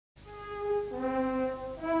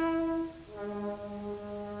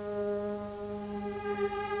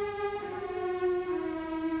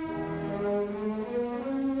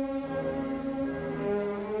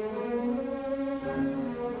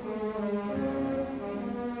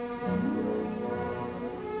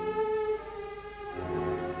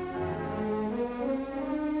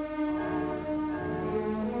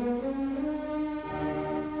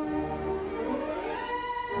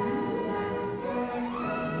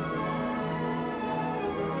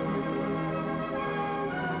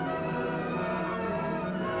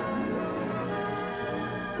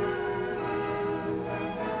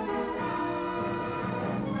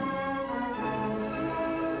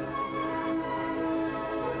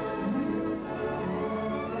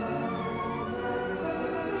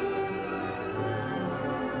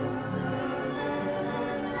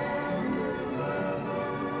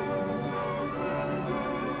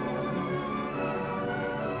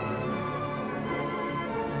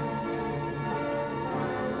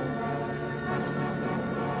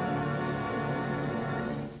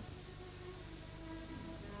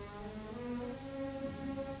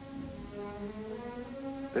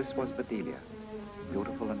This was Bedelia,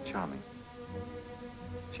 beautiful and charming.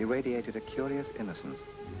 She radiated a curious innocence,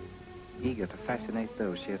 eager to fascinate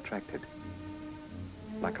those she attracted,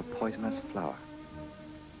 like a poisonous flower.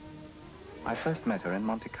 I first met her in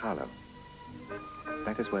Monte Carlo.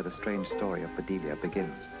 That is where the strange story of Bedelia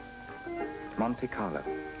begins. Monte Carlo,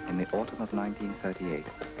 in the autumn of 1938.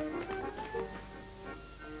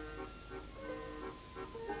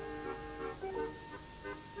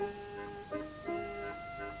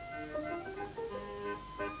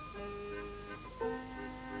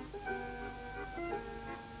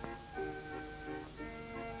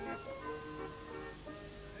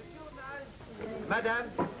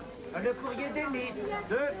 Madame, le courrier des Nids,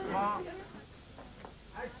 2 francs.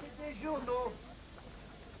 Achetez des journaux.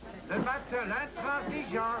 Le matin,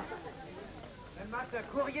 l'intransigeant. Le matin,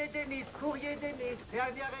 courrier des Nids,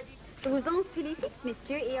 dernière édition. Je vous en félicite,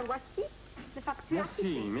 messieurs, et voici le facture.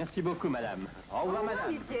 Merci beaucoup, madame. Au revoir,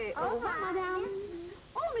 madame. Monsieur. Au revoir, madame.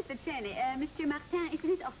 Oh, Mr. Cheney, Monsieur Martin is in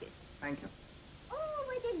his office. Thank you. Oh,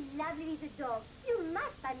 what a lovely little dog. You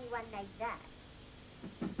must buy me one like that.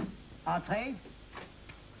 Entrez.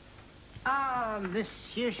 Ah,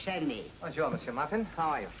 Monsieur Cheney. Bonjour, Monsieur Martin. How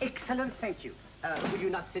are you? Excellent, thank you. Will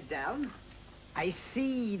you not sit down? I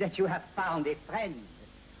see that you have found a friend.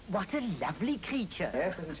 What a lovely creature.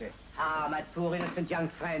 Yes, isn't she? Ah, my poor innocent young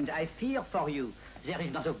friend, I fear for you. There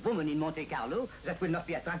is not a woman in Monte Carlo that will not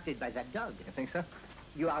be attracted by that dog. You think so?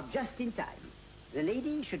 You are just in time. The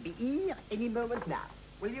lady should be here any moment now.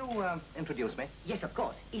 Will you, introduce me? Yes, of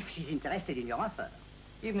course, if she's interested in your offer.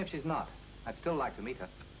 Even if she's not, I'd still like to meet her.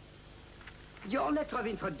 Your letter of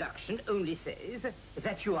introduction only says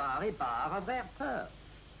that you are a bar of rare pearls.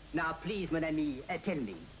 Now, please, mon ami, tell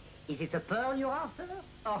me, is it a pearl you're after,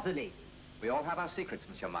 or the lady? We all have our secrets,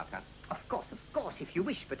 Monsieur Martin. Of course, if you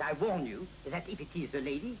wish, but I warn you that if it is the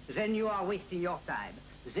lady, then you are wasting your time.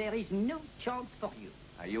 There is no chance for you.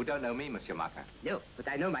 You don't know me, Monsieur Martin. No, but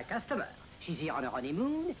I know my customer. She's here on her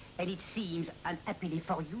honeymoon, and it seems, unhappily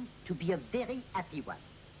for you, to be a very happy one.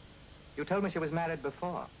 You told me she was married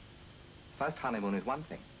before. First honeymoon is one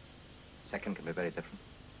thing. Second can be very different.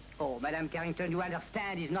 Oh, Madame Carrington, you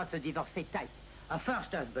understand, is not the divorcee type. Her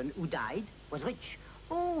first husband, who died, was rich.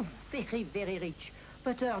 Oh, very, very rich.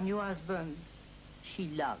 But her new husband, she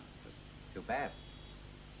loves. Too bad.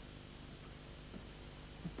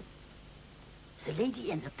 The lady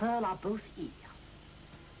and the pearl are both here.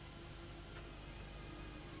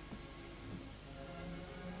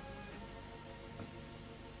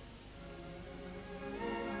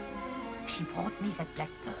 She brought me that black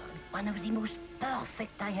pearl, one of the most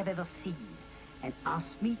perfect I have ever seen, and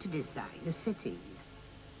asked me to design a setting.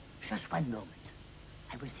 Just one moment.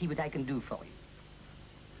 I will see what I can do for you.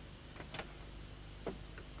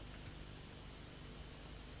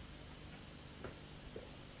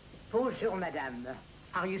 Bonjour, madame.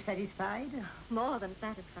 Are you satisfied? More than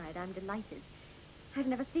satisfied. I'm delighted. I've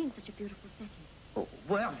never seen such a beautiful setting. Oh,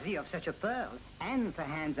 worthy of such a pearl, and the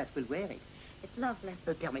hand that will wear it. It's lovely.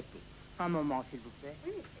 Permettez. Un moment, s'il vous plaît.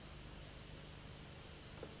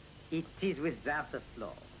 It is without a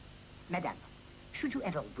flaw. Madame, should you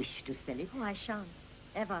ever wish to sell it? Oh, I shan't.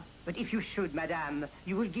 Ever. But if you should, madame,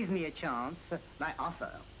 you will give me a chance. My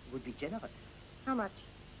offer would be generous. How much?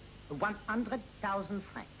 100,000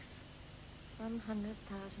 francs. 100,000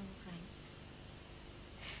 francs.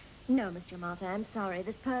 No, Mr. Martin, I'm sorry.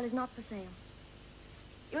 This pearl is not for sale.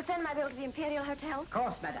 You'll send my bill to the Imperial Hotel? Of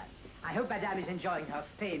course, madame. I hope madame is enjoying her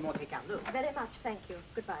stay in Monte Carlo. Very much, thank you.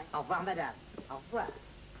 Goodbye. Au revoir, madame. Au revoir.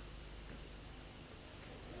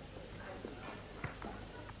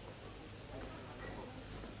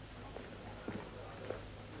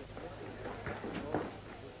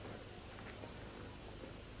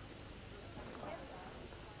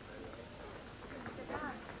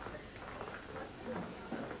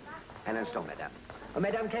 Un instant, madame. Oh,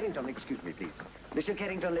 Madame Carrington, excuse me, please. Monsieur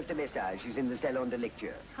Carrington left a message. He's in the salon de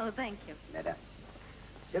lecture. Oh, thank you. Madame.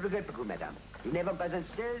 Je regrette beaucoup, madame. Il n'est pas un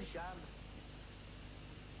seul charme.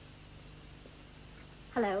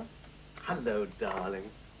 Hello. Hello, darling.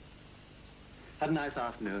 Had a nice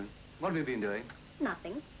afternoon. What have you been doing?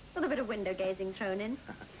 Nothing. With a bit of window gazing thrown in.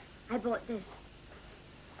 I bought this.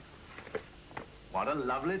 What a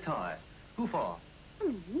lovely toy. Who for? For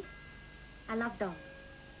me. I love dogs.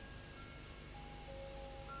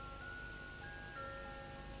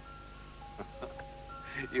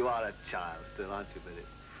 You are a child still, aren't you, Biddy?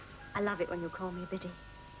 I love it when you call me Biddy.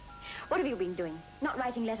 What have you been doing? Not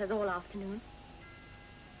writing letters all afternoon?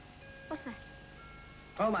 What's that?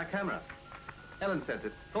 Oh, my camera. Ellen sent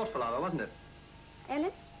it. Thoughtful of her, wasn't it?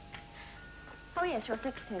 Ellen? Oh, yes, your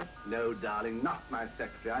secretary. No, darling, not my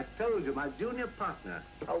secretary. I told you, my junior partner.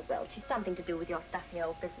 Oh, well, she's something to do with your stuffy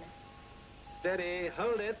old business. Steady,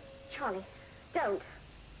 hold it. Charlie, don't.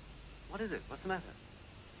 What is it? What's the matter?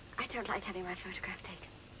 I don't like having my photograph taken.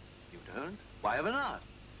 You don't? Why ever not?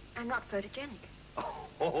 I'm not photogenic.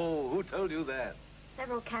 Oh, who told you that?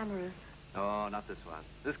 Several cameras. Oh, not this one.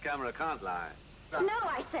 This camera can't lie. No,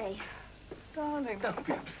 I say. Darling, don't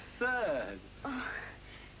be absurd. Oh,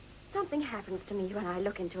 something happens to me when I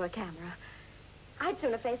look into a camera. I'd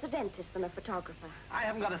sooner face a dentist than a photographer. I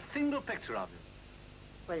haven't got a single picture of you.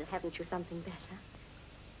 Well, haven't you something better?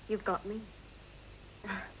 You've got me.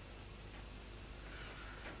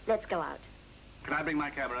 Let's go out. Can I bring my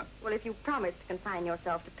camera? Well, if you promise to confine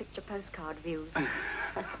yourself to picture postcard views.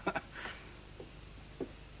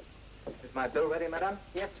 Is my bill ready, madame?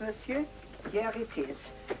 Yes, monsieur. Here it is.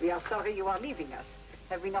 We are sorry you are leaving us.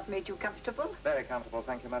 Have we not made you comfortable? Very comfortable,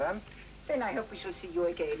 thank you, madame. Then I hope we shall see you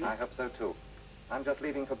again. I hope so, too. I'm just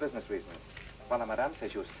leaving for business reasons. Voilà, madame,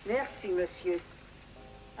 c'est juste. Merci, monsieur.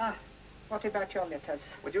 Ah, what about your letters?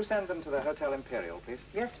 Would you send them to the Hotel Imperial, please?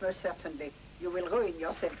 Yes, most certainly. You will ruin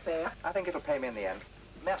yourself there. I think it'll pay me in the end.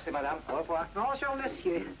 Merci, madame. Au revoir. Bonjour,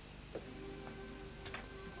 monsieur.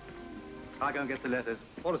 I'll go and get the letters.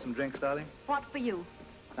 Order some drinks, darling. What for you?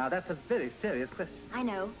 Now, that's a very serious question. I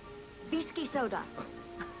know. Whiskey soda.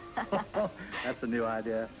 That's a new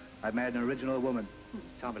idea. I've married an original woman.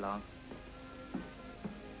 Shan't be long.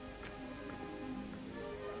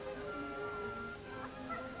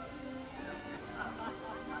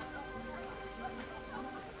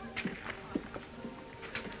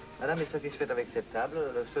 Madame est satisfaite avec cette table.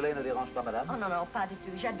 Le soleil ne dérange pas, madame? Oh, non, non, pas du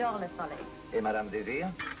tout. J'adore le soleil. Et madame désire?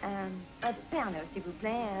 Pernod, s'il vous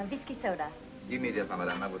plaît. Un whisky soda. Immédiatement,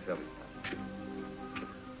 madame, à votre service.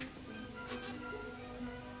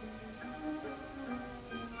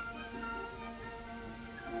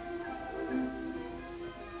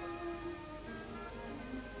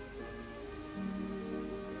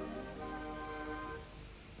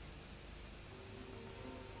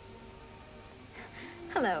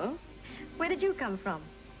 Hello. Where did you come from?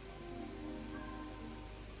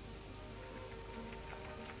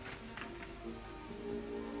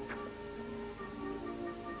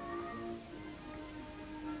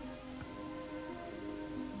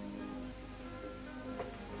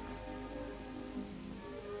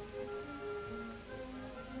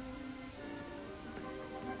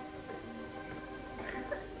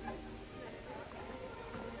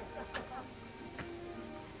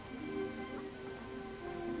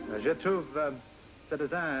 Je trouve ce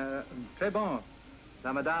dessin très bon.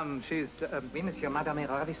 La madame, she's... Oui, monsieur, madame est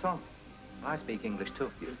ravissante. I speak English,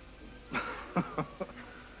 too.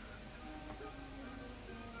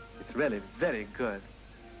 It's really very good.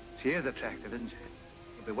 She is attractive, isn't she?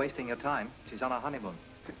 You'll be wasting your time. She's on her honeymoon.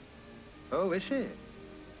 Oh, is she?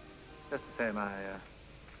 Just the same, I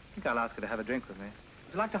think I'll ask her to have a drink with me.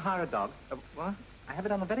 Would you like to hire a dog? What? I have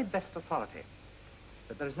it on the very best authority.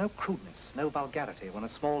 That there is no crudeness, no vulgarity when a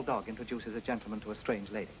small dog introduces a gentleman to a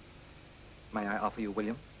strange lady. May I offer you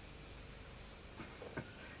William?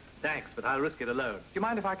 Thanks, but I'll risk it alone. Do you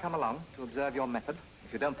mind if I come along to observe your method?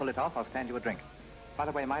 If you don't pull it off, I'll stand you a drink. By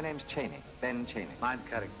the way, my name's Cheney, Ben Cheney. Mine's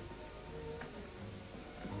Carrington.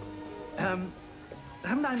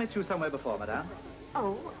 Haven't I met you somewhere before, madame?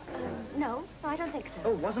 Oh, no, I don't think so.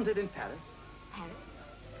 Oh, wasn't it in Paris? Paris?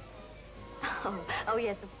 Oh,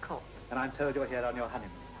 yes, of course. And I'm told you're here on your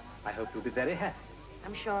honeymoon. I hope you'll be very happy.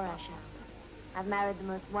 I'm sure I shall. I've married the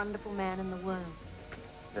most wonderful man in the world.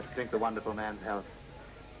 Let's drink the wonderful man's health.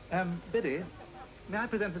 Biddy, may I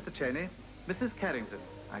present Mr. Cheney? Mrs. Carrington.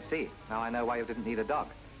 I see. Now I know why you didn't need a dog.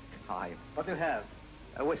 What do you have?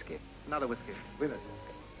 A whiskey. Another whiskey. With it.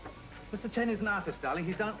 Mr. Cheney's an artist, darling.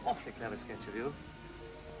 He's done an awfully clever sketch of you.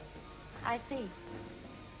 I see.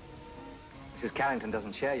 Mrs. Carrington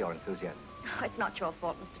doesn't share your enthusiasm. Oh, it's not your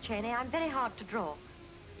fault, Mr. Cheney. I'm very hard to draw.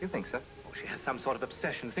 You think so? Oh, she has some sort of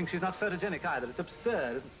obsession. Thinks she's not photogenic either. It's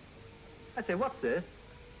absurd, isn't it? I say, what's this?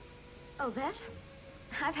 Oh, that?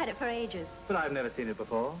 I've had it for ages. But I've never seen it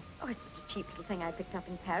before. Oh, it's just a cheap little thing I picked up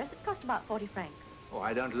in Paris. It cost about 40 francs. Oh,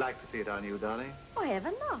 I don't like to see it on you, darling. Why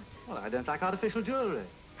ever not? Well, I don't like artificial jewelry.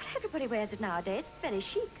 But everybody wears it nowadays. It's very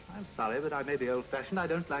chic. I'm sorry, but I may be old-fashioned. I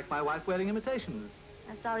don't like my wife wearing imitations.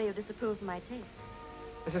 I'm sorry you disapprove of my taste.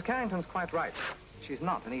 Mrs. Carrington's quite right. She's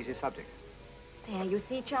not an easy subject. There, you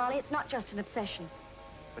see, Charlie, it's not just an obsession.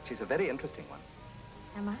 But she's a very interesting one.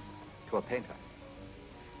 Am I? To a painter.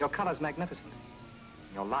 Your color's magnificent.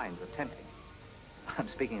 Your lines are tempting. I'm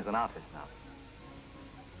speaking as an artist now.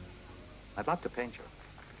 I'd love to paint you.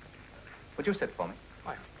 Would you sit for me?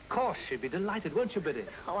 Why, course, she'd be delighted, won't you, Biddy?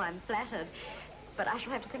 Oh, I'm flattered. But I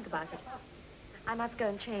shall have to think about it. I must go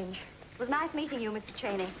and change. It was nice meeting you, Mr.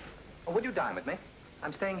 Cheney. Oh, would you dine with me?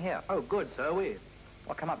 I'm staying here. Oh, good, so are we.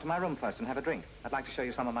 Well, come up to my room first and have a drink. I'd like to show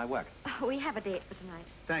you some of my work. Oh, we have a date for tonight.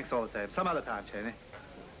 Thanks all the same. Some other time, Cheney.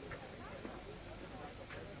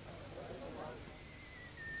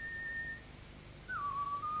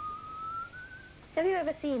 Have you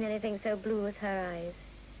ever seen anything so blue as her eyes?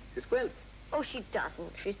 Miss Gwilt. Oh, she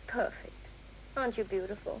doesn't. She's perfect. Aren't you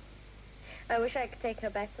beautiful? I wish I could take her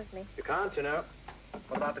back with me. You can't, you know.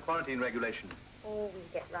 What about the quarantine regulation? Oh,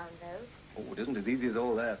 we'll get round those. Oh, it isn't as easy as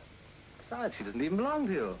all that. Besides, she doesn't even belong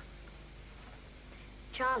to you.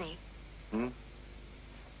 Charlie. Hmm?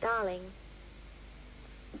 Darling.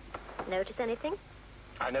 Notice anything?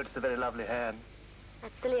 I noticed a very lovely hand.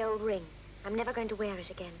 That silly old ring. I'm never going to wear it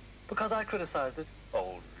again. Because I criticized it?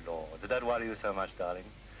 Oh, Lord, did that worry you so much, darling?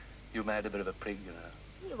 You married a bit of a prig, you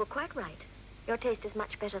know. You were quite right. Your taste is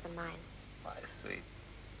much better than mine. My sweet.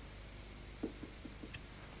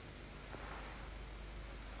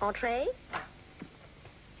 Entrez.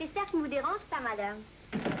 J'espère que je ne vous dérange pas, madame.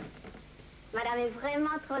 Madame est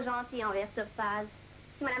vraiment trop gentille envers Topaz.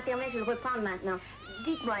 Si madame permet, je vais le reprendre maintenant.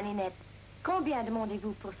 Dites-moi, Ninette, combien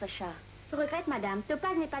demandez-vous pour ce chat? Je regrette, madame.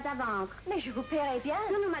 Topaz n'est pas à vendre. Mais je vous paierai bien.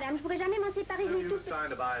 Non, non, madame, je ne pourrai jamais m'en séparer. Je l'ai tout... trying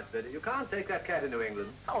to buy it, Biddy. You can't take that cat into England.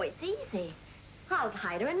 Oh, it's easy. I'll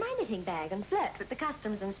hide her in my knitting bag and flirt with the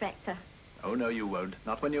customs inspector. Oh, no, you won't.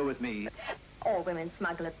 Not when you're with me. All women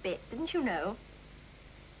smuggle a bit, didn't you know?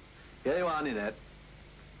 Here you are, Ninette.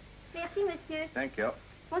 Merci, monsieur. Thank you.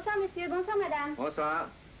 Bonsoir, monsieur. Bonsoir, madame. Bonsoir.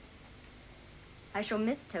 I shall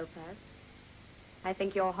miss Topaz. I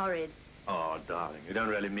think you're horrid. Oh, darling, you don't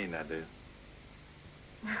really mean that, do you?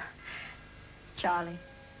 Charlie,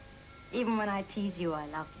 even when I tease you, I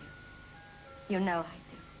love you. You know I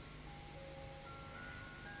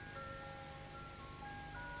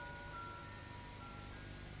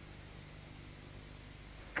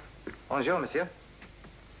do. Bonjour, monsieur.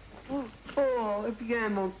 Oh,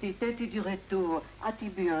 bien, mon petit, t'es du retour. As-tu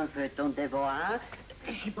bien fait ton devoir?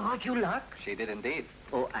 She brought you luck. She did indeed.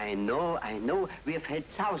 Oh, I know. We have had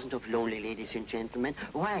thousands of lonely ladies and gentlemen.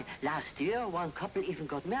 Why, last year, one couple even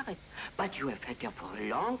got married. But you have had her for a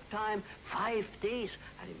long time, 5 days,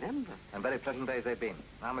 I remember. And very pleasant days they've been.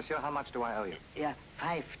 Now, monsieur, how much do I owe you? Yeah,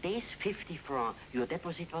 5 days, 50 francs. Your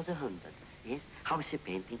deposit was 100. Yes? How's the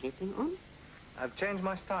painting getting on? I've changed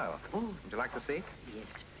my style. Oh. Would you like to see? Yes,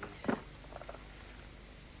 please.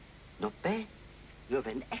 Not bad. You have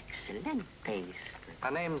an excellent taste. Her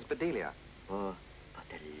name's Bedelia. Oh, what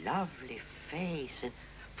a lovely face and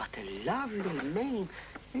what a lovely name.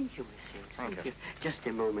 Thank you, monsieur. Thank you. Just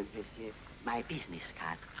a moment, monsieur. My business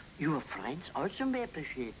card. Your friends also may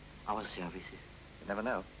appreciate our services. You never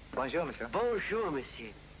know. Bonjour, monsieur. Bonjour, monsieur.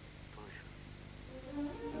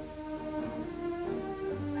 Bonjour.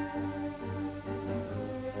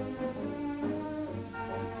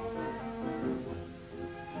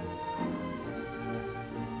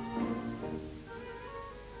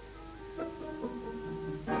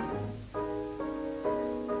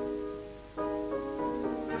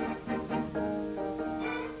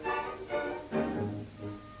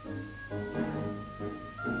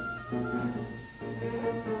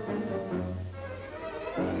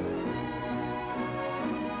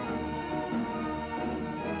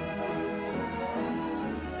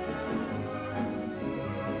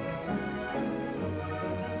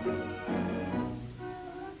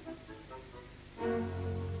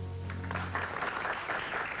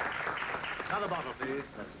 Another bottle, please.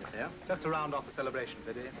 Merci, monsieur. Just to round off the celebration,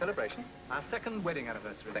 Biddy. Celebration? Our second wedding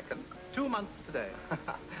anniversary. Second? 2 months today.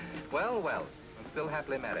 Well, well. And still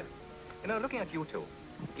happily married. You know, looking at you two,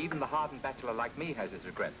 even the hardened bachelor like me has his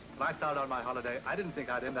regrets. When I started on my holiday, I didn't think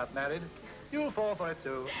I'd end up married. You'll fall for it,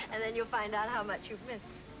 too. And then you'll find out how much you've missed.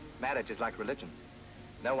 Marriage is like religion.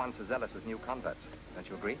 No one's as zealous as new converts. Don't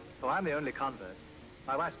you agree? Oh, I'm the only convert.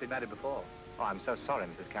 My wife's been married before. Oh, I'm so sorry,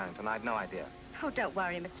 Mrs. Carrington. I'd no idea. Oh, don't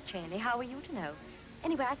worry, Mr. Cheney. How are you to know?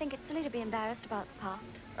 Anyway, I think it's silly to be embarrassed about the past.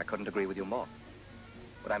 I couldn't agree with you more.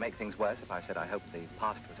 Would I make things worse if I said I hoped the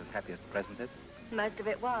past was as happy as the present is? Most of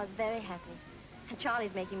it was very happy. And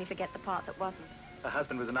Charlie's making me forget the part that wasn't. Her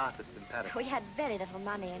husband was an artist in Paris. We had very little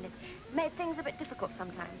money, and it made things a bit difficult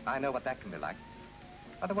sometimes. I know what that can be like.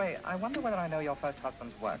 By the way, I wonder whether I know your first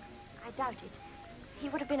husband's work. I doubt it. He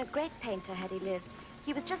would have been a great painter had he lived.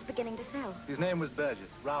 He was just beginning to sell. His name was Burgess,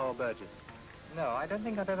 Raoul Burgess. No, I don't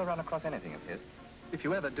think I've ever run across anything of his. If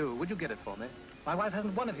you ever do, would you get it for me? My wife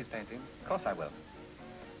hasn't one of his paintings. Of course I will.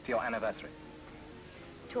 For your anniversary.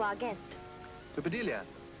 To our guest. To Bedelia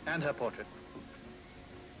and her portrait.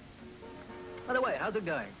 By the way, how's it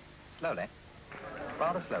going? Slowly.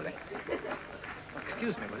 Rather slowly.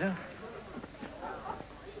 Excuse me, will you?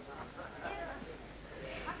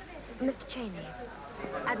 Mr. Cheney,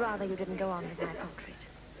 I'd rather you didn't go on with my portrait.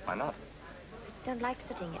 Why not? I don't like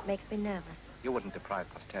sitting. It makes me nervous. You wouldn't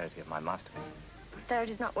deprive posterity of my masterpiece.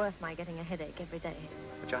 Posterity's not worth my getting a headache every day.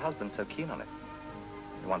 But your husband's so keen on it.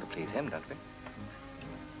 We want to please him, don't we?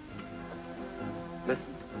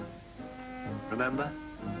 Listen. Remember?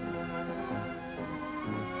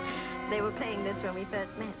 They were playing this when we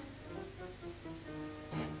first met.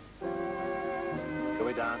 Shall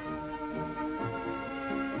we dance?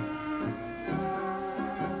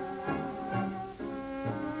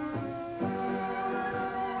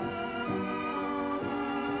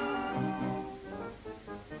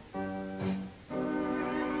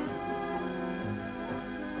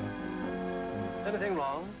 Anything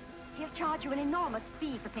wrong? He'll charge you an enormous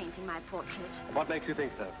fee for painting my portrait. What makes you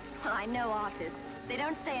think so? Well, I know artists. They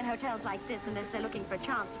don't stay in hotels like this unless they're looking for a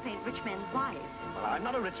chance to paint rich men's wives. Well, I'm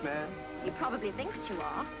not a rich man. He probably thinks you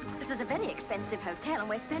are. This is a very expensive hotel, and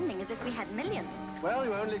we're spending as if we had millions. Well,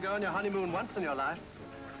 you only go on your honeymoon once in your life.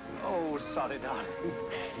 Oh, sorry, darling.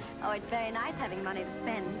 Oh, it's very nice having money to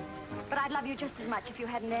spend. But I'd love you just as much if you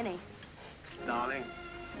hadn't any. Darling.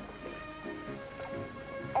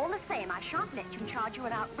 All the same, I shan't let you charge you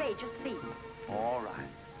an outrageous fee. All right.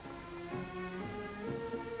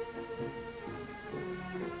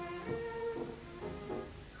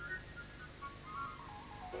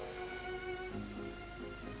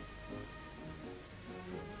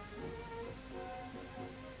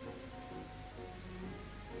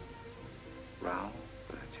 Raoul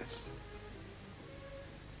Burgess.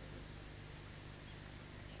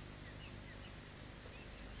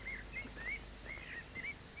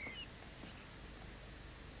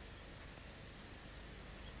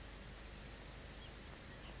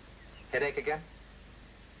 Headache again?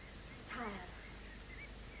 Tired.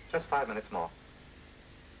 Just 5 minutes more.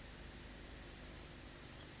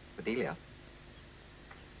 Bedelia.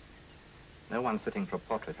 No one sitting for a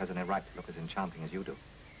portrait has any right to look as enchanting as you do.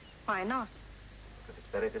 Why not? Because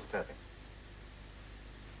it's very disturbing.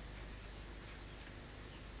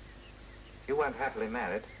 If you weren't happily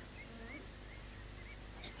married,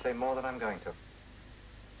 I should say more than I'm going to.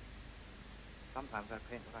 Sometimes I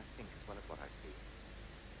paint what I think as well as what I see.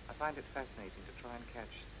 I find it fascinating to try and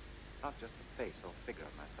catch not just the face or figure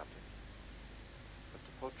of my subject, but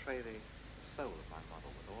to portray the soul of my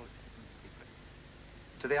model with all its hidden secrets.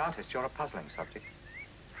 To the artist, you're a puzzling subject.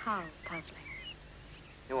 How puzzling.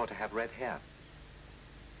 You ought to have red hair.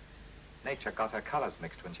 Nature got her colors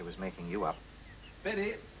mixed when she was making you up.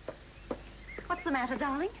 Betty, What's the matter,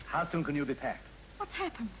 darling? how soon can you be packed? What's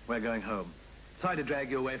happened? We're going home. Sorry to drag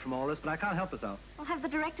you away from all this, but I can't help myself. Well, have the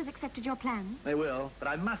directors accepted your plans? They will, but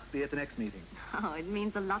I must be at the next meeting. Oh, it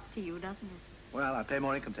means a lot to you, doesn't it? Well, I pay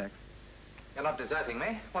more income tax. You're not deserting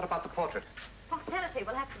me. What about the portrait? Posterity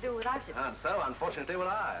will have to do without it. And so, unfortunately, will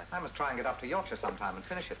I. I must try and get up to Yorkshire sometime and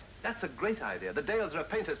finish it. That's a great idea. The Dales are a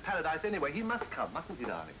painter's paradise anyway. He must come, mustn't he,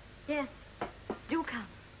 darling? Yes. Do come.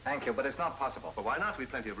 Thank you, but it's not possible. But why not? We've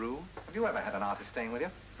plenty of room. Have you ever had an artist staying with you?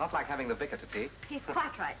 Not like having the vicar to tea. He's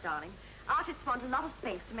quite right, darling. Artists want a lot of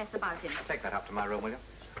space to mess about in. Take that up to my room, will you?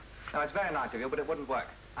 No, it's very nice of you, but it wouldn't work.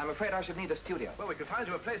 I'm afraid I should need a studio. Well, we can find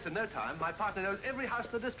you a place in no time. My partner knows every house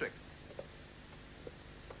in the district.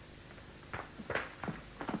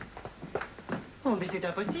 Oh, mais c'est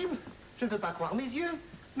impossible. Je ne peux pas croire mes yeux.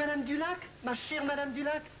 Madame Dulac, ma chère Madame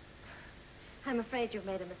Dulac. I'm afraid you've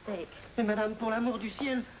made a mistake. Mais Madame, pour l'amour du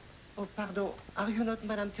ciel. Oh, pardon. Are you not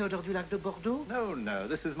Madame Théodore Dulac de Bordeaux? No, no,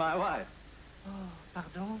 this is my wife. Oh,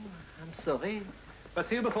 pardon. I'm sorry. But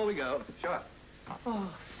see you before we go. Sure. Oh,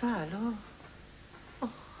 ça alors. Oh,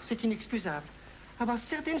 c'est inexcusable. I was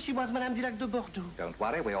certain she was Madame Dulac de Bordeaux. Don't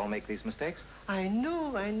worry, we all make these mistakes. I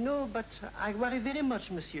know, but I worry very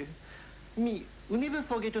much, monsieur. Me, who never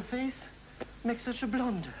forget a face, makes such a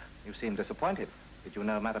blunder. You seem disappointed. Did you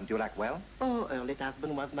know Madame Dulac well? Oh, her late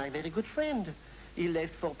husband was my very good friend. He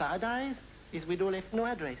left for paradise. His widow left no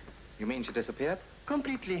address. You mean she disappeared?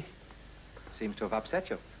 Completely. Seems to have upset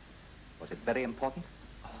you. Was it very important?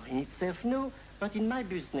 Oh, in itself, no. But in my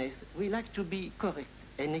business, we like to be correct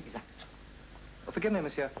and exact. Oh, forgive me,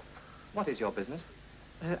 monsieur. What is your business?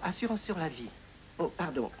 Assurance sur la vie. Oh,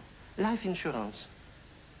 pardon. Life insurance.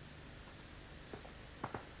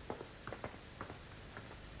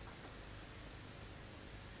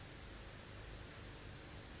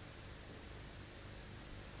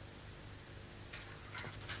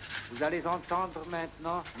 Vous allez entendre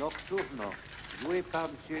maintenant Nocturno, joué par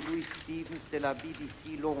M. Louis Stevens de la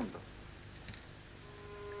BBC Londres.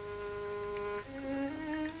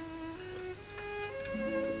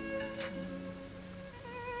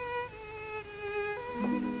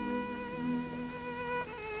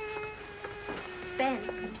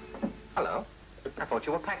 Hello. I thought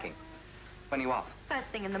you were packing. When are you off? First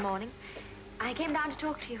thing in the morning. I came down to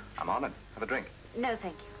talk to you. I'm honored. Have a drink. No,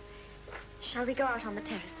 thank you. Shall we go out on the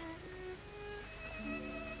terrace?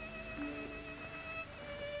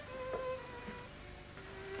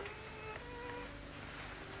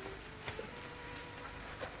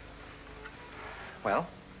 Well?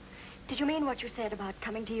 Did you mean what you said about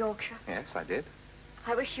coming to Yorkshire? Yes, I did.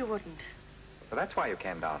 I wish you wouldn't. But that's why you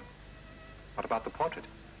came down. What about the portrait?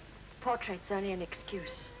 Portrait's only an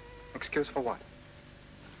excuse. Excuse for what?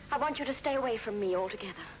 I want you to stay away from me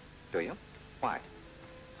altogether. Do you? Why?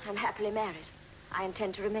 I'm happily married. I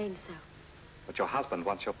intend to remain so. But your husband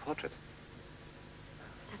wants your portrait.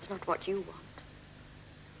 That's not what you want.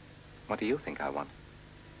 What do you think I want?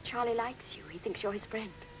 Charlie likes you. He thinks you're his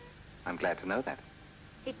friend. I'm glad to know that.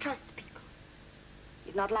 He trusts people.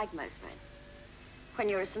 He's not like most men. When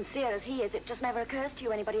you're as sincere as he is, it just never occurs to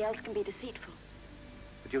you anybody else can be deceitful.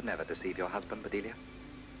 But you'd never deceive your husband, Bedelia.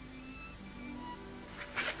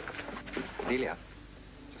 Bedelia,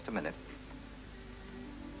 just a minute.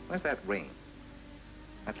 Where's that ring?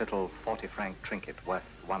 That little 40-franc trinket worth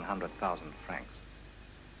 100,000 francs.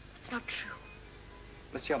 It's not true.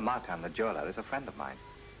 Monsieur Martin, the jeweler, is a friend of mine.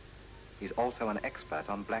 He's also an expert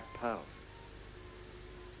on black pearls.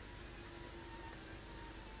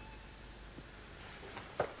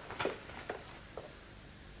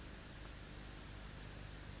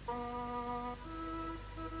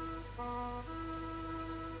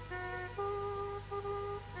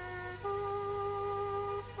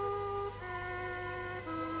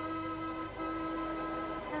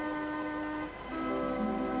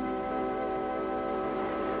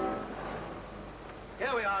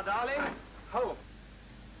 Here we are, darling. Home.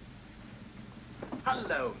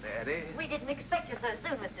 Hello, Mary. We didn't expect you so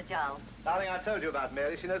soon, Mr. Charles. Darling, I told you about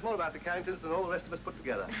Mary. She knows more about the Carringtons than all the rest of us put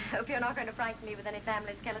together. Hope you're not going to frighten me with any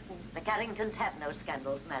family skeletons. The Carringtons have no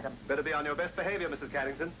scandals, madam. Better be on your best behavior, Mrs.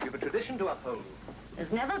 Carrington. You've a tradition to uphold.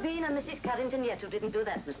 There's never been a Mrs. Carrington yet who didn't do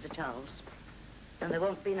that, Mr. Charles. And there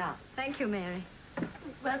won't be now. Thank you, Mary.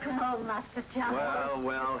 Welcome home, Master Charles. Well,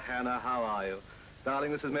 well, Hannah, how are you?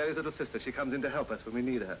 Darling, this is Mary's little sister. She comes in to help us when we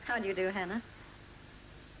need her. How do you do, Hannah?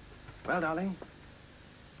 Well, darling,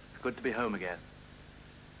 it's good to be home again.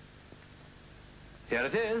 Here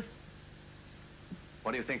it is.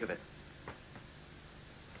 What do you think of it?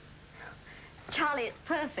 Charlie, it's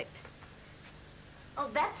perfect. Oh,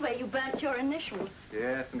 that's where you burnt your initials.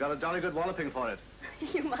 Yes, and got a jolly good walloping for it.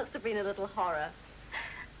 You must have been a little horror.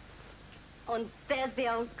 Oh, and there's the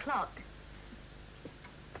old clock.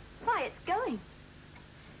 Why, it's going.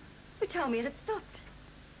 You told me it had stopped.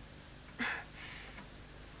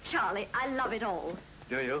 Charlie, I love it all.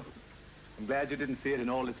 Do you? I'm glad you didn't see it in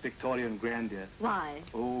all its Victorian grandeur. Why?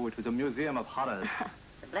 Oh, it was a museum of horrors.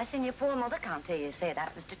 Blessing your poor mother can't hear you say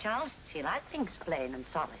that, Mr. Charles. She liked things plain and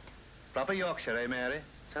solid. Proper Yorkshire, eh, Mary?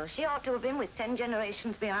 So she ought to have been with 10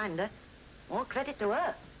 generations behind her. More credit to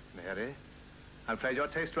her. Mary, I'm afraid your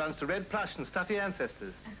taste runs to red plush and stuffy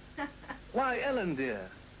ancestors. Why, Ellen, dear.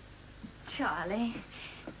 Charlie,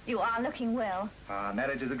 you are looking well.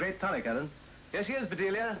 Marriage is a great tonic, Ellen. Here she is,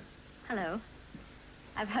 Bedelia. Hello.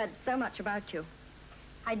 I've heard so much about you.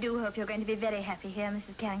 I do hope you're going to be very happy here,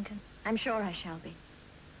 Mrs. Carrington. I'm sure I shall be.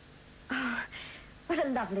 Oh, what a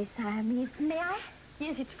lovely Siamese. May I?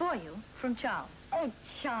 Yes, it's for you, from Charles. Oh,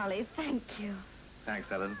 Charlie, thank you.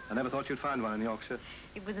 Thanks, Ellen. I never thought you'd find one in Yorkshire.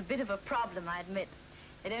 It was a bit of a problem, I admit.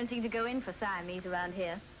 They don't seem to go in for Siamese around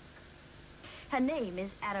here. Her name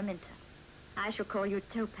is Araminta. I shall call you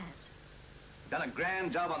Topaz. Done a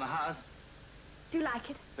grand job on the house. Do you like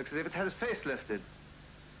it? Looks as if it's had its face lifted.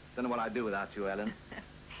 Don't know what I'd do without you, Ellen.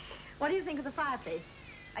 What do you think of the fireplace?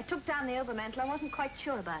 I took down the overmantel. I wasn't quite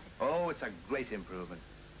sure about it. Oh, it's a great improvement.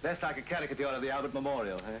 Less like a caricature of the Albert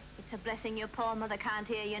Memorial, eh? It's a blessing your poor mother can't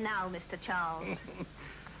hear you now, Mr. Charles.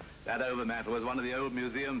 That overmantel was one of the old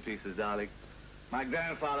museum pieces, darling. My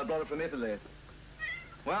grandfather brought it from Italy.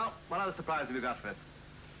 Well, what other surprise have you got for us?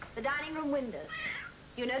 The dining room windows.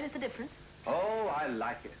 You notice the difference? Oh, I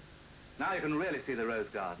like it. Now you can really see the rose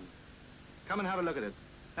garden. Come and have a look at it.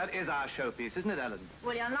 That is our showpiece, isn't it, Ellen?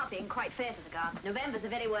 Well, you're not being quite fair to the garden. November's the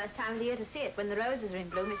very worst time of the year to see it. When the roses are in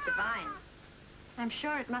bloom, it's divine. I'm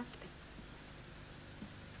sure it must be.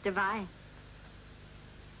 It's divine.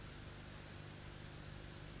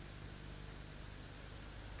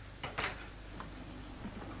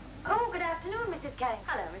 Oh, good afternoon, Mrs. Carrington.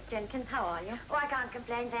 Hello, Miss Jenkins. How are you? Oh, I can't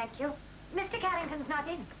complain, thank you. Mr. Carrington's not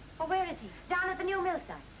in. Oh, where is he? Down at the new mill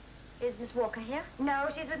site. Is Miss Walker here? No,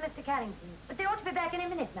 she's with Mr. Carrington. But they ought to be back any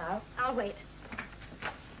minute now. I'll wait.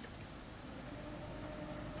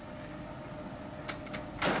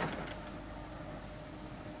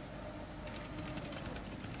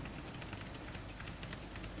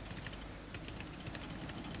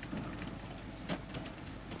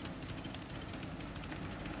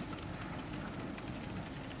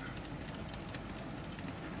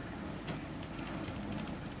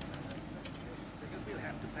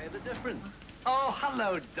 the difference. Oh,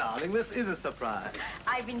 hello, darling. This is a surprise.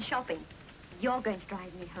 I've been shopping. You're going to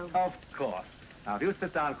drive me home. Of course. Now, if you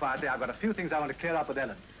sit down quietly, I've got a few things I want to clear up with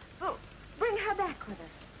Ellen. Oh, bring her back with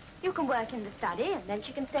us. You can work in the study, and then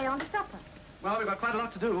she can stay on to supper. Well, we've got quite a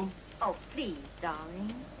lot to do. Oh, please,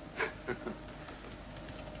 darling.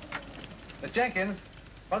 Miss Jenkins,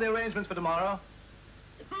 what are the arrangements for tomorrow?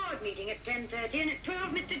 The board meeting at 10:30 and at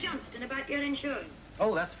 12, Mr. Johnston, about your insurance.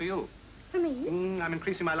 Oh, that's for you. For me? I'm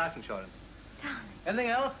increasing my life insurance. Darling. Anything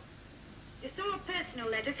else? You saw a personal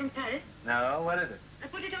letter from Paris? No, what is it? I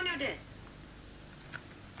put it on your desk.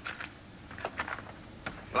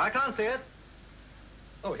 Well, I can't see it.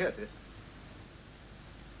 Oh, here it is.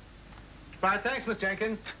 Right, thanks, Miss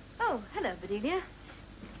Jenkins. Oh, hello, Bedelia.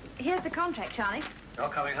 Here's the contract, Charlie. You're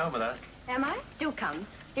coming home with us. Am I? Do come.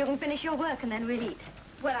 You can finish your work and then we'll eat.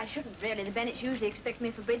 Well, I shouldn't really. The Bennetts usually expect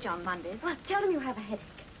me for bridge on Mondays. Well, tell them you have a headache.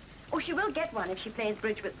 Oh, she will get one if she plays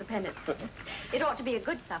bridge with the Bennetts. It ought to be a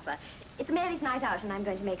good supper. It's Mary's night out and I'm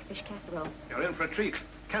going to make a fish casserole. You're in for a treat.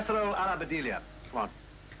 Casserole a la Bedelia. Come on.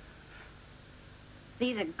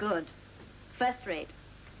 These are good. First rate.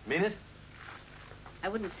 Mean it? I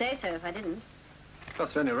wouldn't say so if I didn't. Of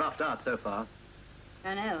course, they're only roughed out so far.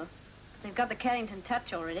 I know. They've got the Carrington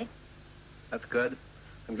touch already. That's good.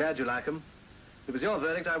 I'm glad you like them. It was your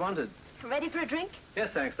verdict I wanted. Ready for a drink? Yes,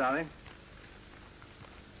 thanks, darling.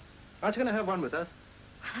 Aren't you going to have one with us?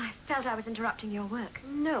 Well, I felt I was interrupting your work.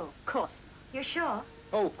 No, of course. You're sure?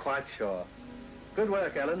 Oh, quite sure. Good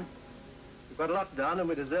work, Ellen. We've got a lot done and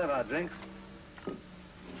we deserve our drinks.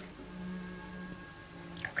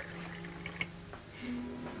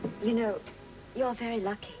 You know, you're very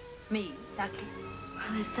lucky. Me, lucky.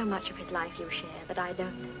 Well, there's so much of his life you share, but I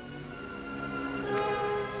don't.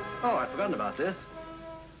 Oh, I'd forgotten about this.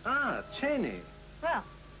 Ah, Cheney. Well,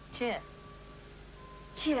 cheers.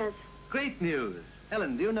 Cheers. Great news.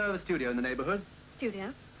 Ellen, do you know of a studio in the neighborhood?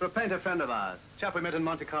 Studio? For a painter friend of ours. Chap we met in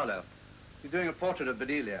Monte Carlo. He's doing a portrait of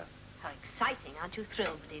Bedelia. How exciting. Aren't you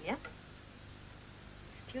thrilled, Bedelia?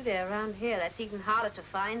 Studio around here, that's even harder to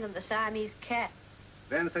find than the Siamese cat.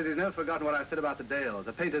 Ben says he's never forgotten what I said about the Dales,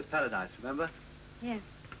 the painter's paradise, remember? Yeah.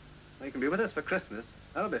 Well, he can be with us for Christmas.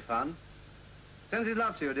 That'll be fun. Sends his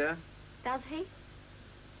love to you, dear. Does he?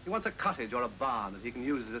 He wants a cottage or a barn that he can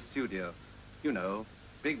use as a studio. You know,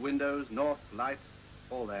 big windows, north, lights,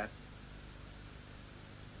 all that.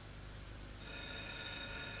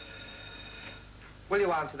 Will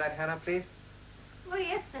you answer that, Hannah, please? Oh,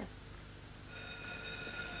 yes, sir.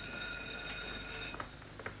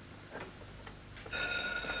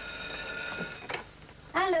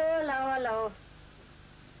 Hello.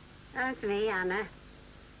 That's me, Anna.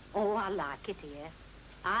 Oh, I like it here.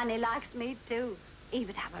 Annie likes me, too. He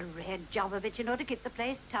would have a red job of it, you know, to keep the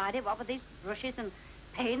place tidy, what with these brushes and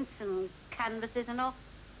paints and canvases and all.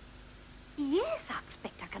 Yes, I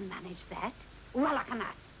expect I can manage that. Well, I can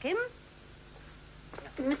ask him.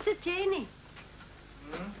 Mr. Cheney.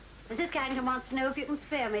 Mrs. Carrington wants to know if you can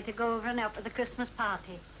spare me to go over and help with the Christmas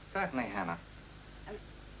party. Certainly, Hannah.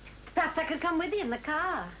 Perhaps I could come with you in the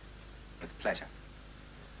car. With pleasure.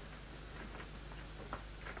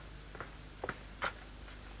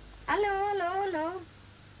 Hello.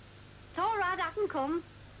 It's all right, I can come.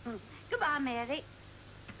 Goodbye, Mary.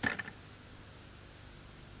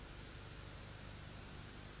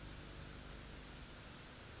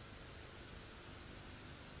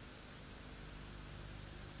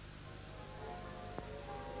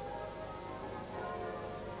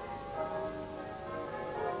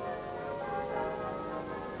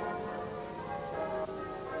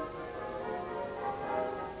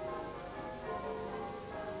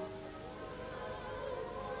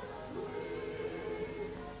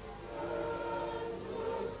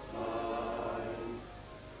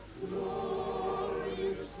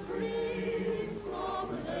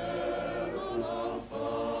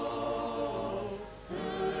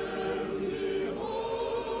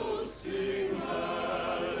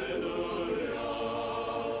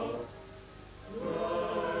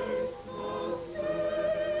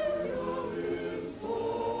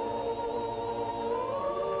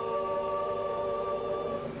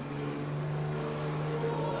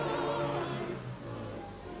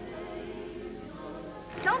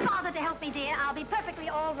 Don't bother to help me, dear. I'll be perfectly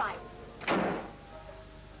all right.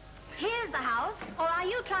 Here's the house, or are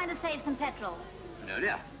you trying to save some petrol? No,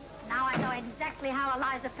 dear. Now I know exactly how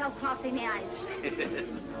Eliza felt crossing the ice.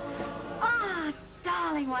 Ah,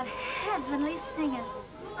 darling, what heavenly singers.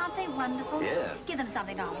 Aren't they wonderful? Yeah. Give them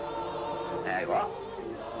something, darling. There you are.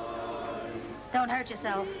 Don't hurt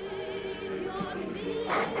yourself.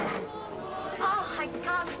 Oh, I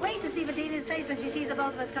can't wait to see Bedelia's face when she sees the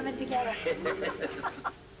both of us coming together.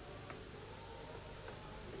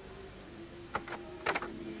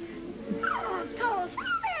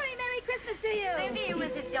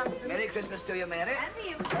 Christmas to you, Mary. And to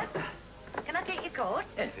you, sir. Can I take your coat?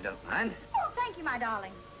 If you don't mind. Oh, thank you, my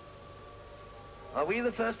darling. Are we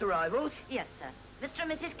the first arrivals? Yes, sir. Mr.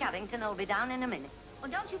 and Mrs. Carrington will be down in a minute.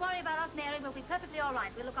 Well, don't you worry about us, Mary. We'll be perfectly all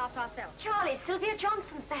right. We'll look after ourselves. Charlie, Sylvia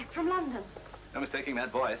Johnson's back from London. No mistaking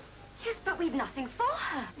that voice. Yes, but we've nothing for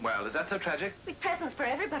her. Well, is that so tragic? We've presents for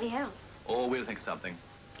everybody else. Or we'll think of something.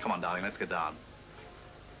 Come on, darling, let's get down.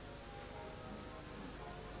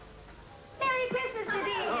 Merry Christmas,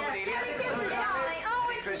 Bedelia. Merry Christmas, darling.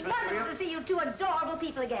 Oh, it's wonderful to see you two adorable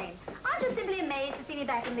people again. Aren't you simply amazed to see me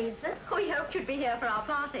back in Leeds, sir? We hoped you'd be here for our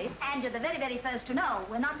party. And you're the very, very first to know.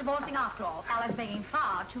 We're not divorcing after all. Alice making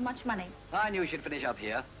far too much money. I knew she'd finish up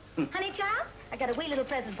here. Honey child, I got a wee little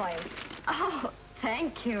present for you. Oh,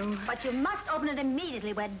 thank you. But you must open it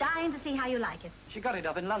immediately. We're dying to see how you like it. She got it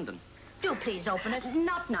up in London. Do please open it.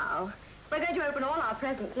 Not now. We're going to open all our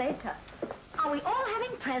presents later. Are we all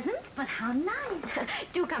having presents? But how nice.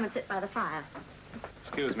 Do come and sit by the fire.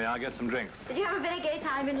 Excuse me, I'll get some drinks. Did you have a very gay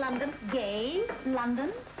time in London? Gay?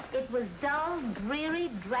 London? It was dull, dreary,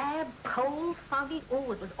 drab, cold, foggy.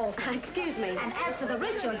 Oh, it was awful. Excuse me. And as for the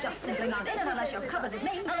rich, you're just simply not in it unless you're covered with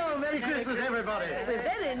me. Oh, Merry Christmas, everybody. We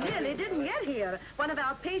very nearly didn't get here. One of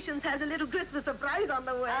our patients has a little Christmas surprise on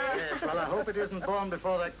the way. Yes, well, I hope it isn't born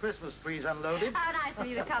before that Christmas tree's unloaded. How nice of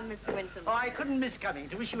you to come, Mr. Winton. Oh, I couldn't miss coming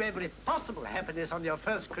to wish you every possible happiness on your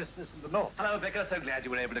first Christmas in the North. Hello, Vicar. So glad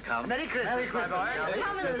you were able to come. Merry Christmas, my boy.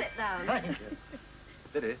 Come and sit down. Thank you.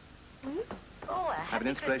 Did it? Oh, I have an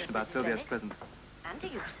inspiration Christmas, about Mrs. Sylvia's Bennett. present. And to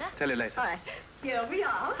you, sir. Tell you later. All right, here we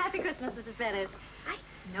are. Happy Christmas, Mrs. Bennett. I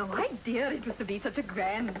no idea it was to be such a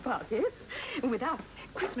grand party. With us,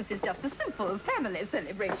 Christmas is just a simple family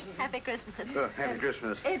celebration. Happy Christmas. Oh, happy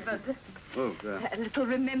Christmas. Edward, Oh, a little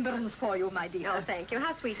remembrance for you, my dear. Oh, thank you.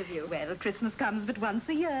 How sweet of you. Well, Christmas comes but once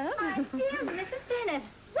a year. My dear Mrs. Bennett,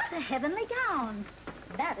 what a heavenly gown.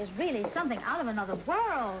 That is really something out of another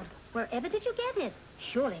world. Wherever did you get it?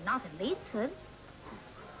 Surely not in Leedsford.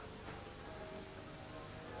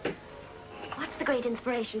 What's the great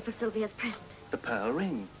inspiration for Sylvia's present? The pearl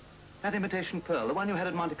ring. That imitation pearl, the one you had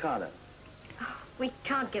at Monte Carlo. We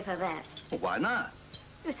can't give her that. Well, why not?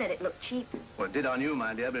 You said it looked cheap. Well, it did on you,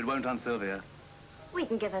 my dear, but it won't on Sylvia. We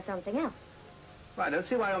can give her something else. Well, I don't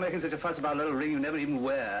see why you're making such a fuss about a little ring you never even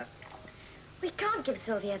wear. We can't give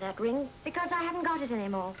Sylvia that ring because I haven't got it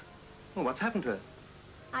anymore. Well, what's happened to it?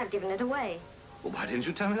 I've given it away. Well, why didn't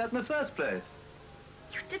you tell me that in the first place?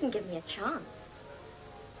 You didn't give me a chance.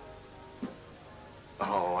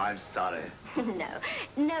 Oh, I'm sorry.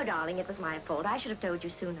 No, darling, it was my fault. I should have told you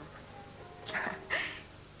sooner.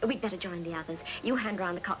 We'd better join the others. You hand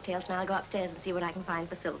round the cocktails and I'll go upstairs and see what I can find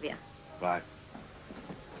for Sylvia. Right.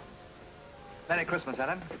 Merry Christmas,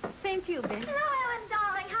 Ellen. Same to you, Ben. Hello, Ellen,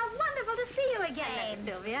 darling. How wonderful to see you again.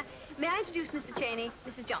 Sylvia. May I introduce Mr. Cheney,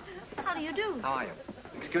 Mrs. Johnson? How do you do? How are you?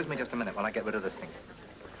 Excuse me just a minute while I get rid of this thing.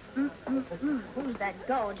 Who's that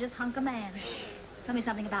gorgeous hunk of man? Tell me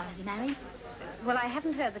something about it. Is he married? Well, I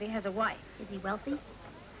haven't heard that he has a wife. Is he wealthy?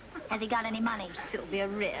 Has he got any money? Sylvia,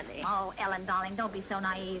 really? Oh, Ellen, darling, don't be so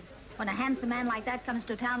naive. When a handsome man like that comes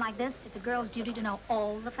to a town like this, it's a girl's duty to know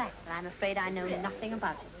all the facts. But I'm afraid I know nothing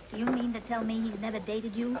about him. Do you mean to tell me he's never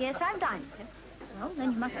dated you? Yes, I've dined with him. Well,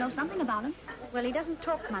 then you must know something about him. Well, he doesn't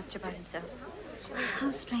talk much about himself.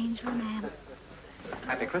 How strange for a man.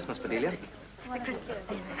 Happy Christmas, Bedelia. Happy Christmas,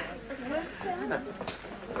 Ben.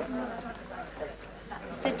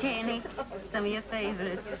 Sir Cheney, some of your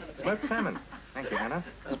favorites. Smoked salmon. Thank you, Hannah.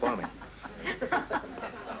 Spoil me.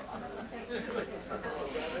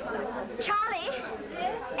 Charlie,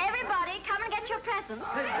 everybody, come and get your presents.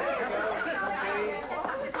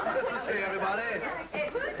 Christmas tree, everybody.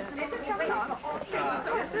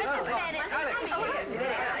 Mr. Bennett, come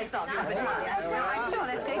here. I thought you would. I'm sure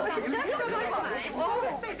let's take pictures.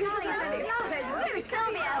 Oh, darling,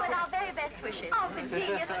 Sylvia, with our very best wishes. Oh,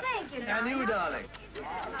 Bedelia, thank you. And you, darling.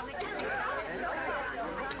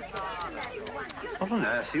 What on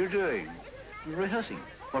earth are you doing? You're rehearsing.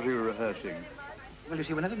 What are you rehearsing? Well, you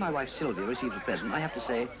see, whenever my wife Sylvia receives a present, I have to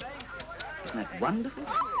say, isn't that wonderful?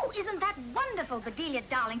 Oh, isn't that wonderful, Bedelia,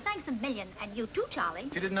 darling? Thanks a million. And you too, Charlie.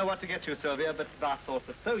 She didn't know what to get you, Sylvia, but bath salts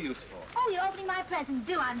are so useful. Oh, you're opening my present.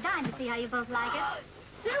 Do. I'm dying to see how you both like it.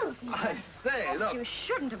 Sylvia. I say, look. You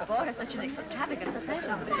shouldn't have bought her such an extravagant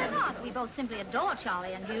present. Why not? We both simply adore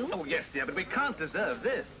Charlie, and you. Oh, yes, dear, but we can't deserve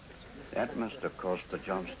this. That must have cost the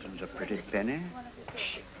Johnstons a pretty penny.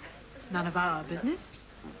 None of our business.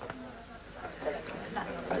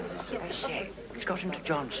 He's got into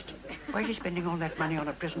Johnston. Why are you spending all that money on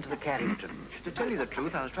a present to the Carringtons? To tell you the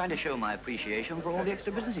truth, I was trying to show my appreciation for all the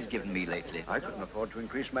extra business he's given me lately. I couldn't afford to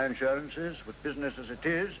increase my insurances with business as it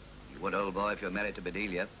is. You would, old boy, if you're married to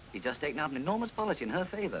Bedelia. He's just taken out an enormous policy in her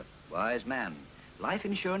favor. Wise man. Life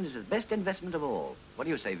insurance is the best investment of all. What do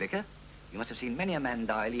you say, Vicar? You must have seen many a man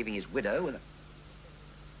die leaving his widow with a...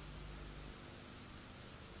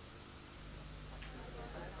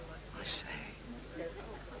 I say,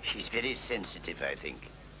 she's very sensitive, I think.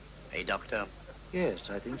 Hey, Doctor? Yes,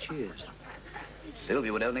 I think she is.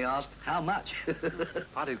 Sylvia would only ask, how much?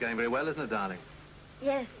 Party's going very well, isn't it, darling?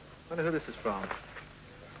 Yes. Wonder who this is from.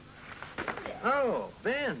 Oh,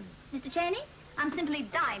 Ben. Mr. Cheney, I'm simply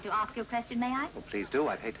dying to ask you a question, may I? Oh, please do.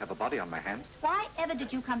 I'd hate to have a body on my hands. Why ever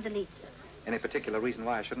did you come to Leeds? Any particular reason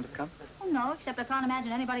why I shouldn't have come? Oh, no, except I can't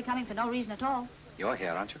imagine anybody coming for no reason at all. You're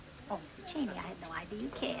here, aren't you? Oh, Mr. Cheney, I had no idea you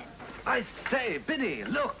cared. I say, Biddy,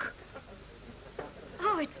 look.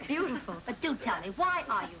 Oh, it's beautiful. But do tell me, why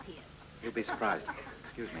are you here? You'll be surprised.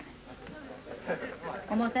 Excuse me.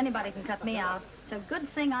 Almost anybody can cut me out. It's a good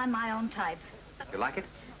thing I'm my own type. You like it?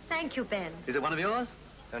 Thank you, Ben. Is it one of yours?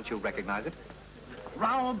 Don't you recognize it?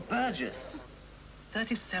 Raoul Burgess.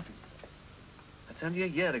 37. That's only a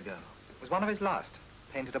year ago. It was one of his last.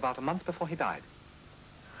 Painted about a month before he died.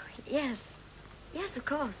 Yes. Yes, of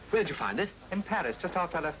course. Where'd you find it? In Paris, just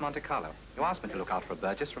after I left Monte Carlo. You asked me to look out for a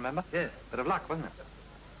Burgess, remember? Yes. Bit of luck, wasn't it?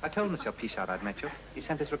 I told Monsieur Pichard I'd met you. He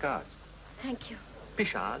sent his regards. Thank you.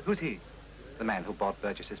 Pichard? Who's he? The man who bought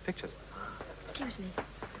Burgess's pictures. Excuse me.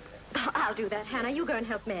 Oh, I'll do that, Hannah. You go and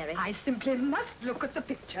help Mary. I simply must look at the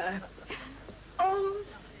picture. Oh,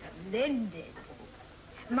 splendid.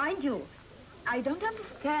 Mind you, I don't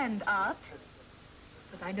understand art,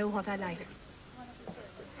 but I know what I like.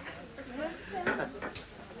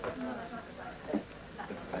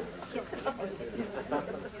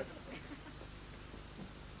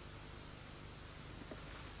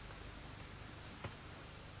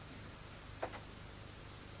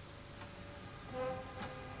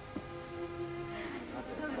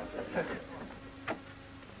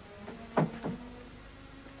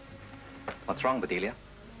 What's wrong, Bedelia?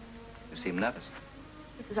 You seem nervous.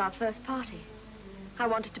 This is our first party. I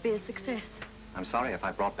want it to be a success. I'm sorry if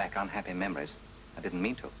I brought back unhappy memories. I didn't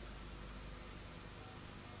mean to.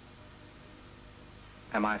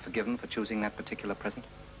 Am I forgiven for choosing that particular present?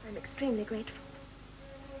 I'm extremely grateful.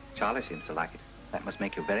 Charlie seems to like it. That must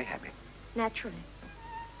make you very happy. Naturally.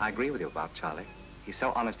 I agree with you about Charlie. He's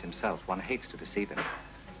so honest himself, one hates to deceive him.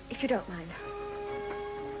 If you don't mind.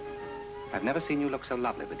 I've never seen you look so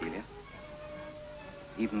lovely, Bedelia.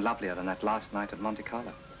 Even lovelier than that last night at Monte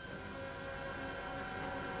Carlo.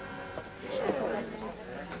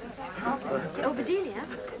 Oh, Bedelia,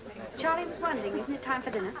 Charlie was wondering, isn't it time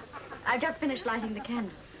for dinner? I've just finished lighting the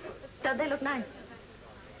candles. Don't they look nice?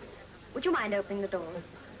 Would you mind opening the door?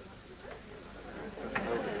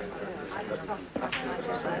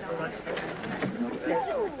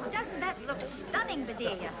 Ooh, doesn't that look stunning,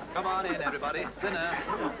 Bedelia? Come on in, everybody. Dinner.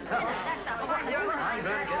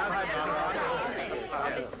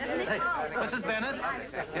 Hey, Mrs. Bennett,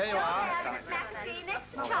 here you are.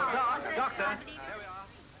 Doctor.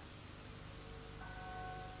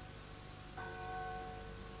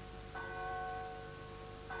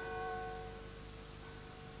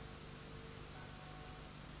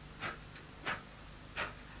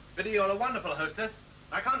 Biddy, you're a wonderful hostess.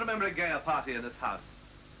 I can't remember a gayer party in this house.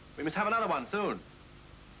 We must have another one soon.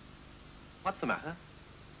 What's the matter?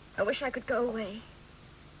 I wish I could go away.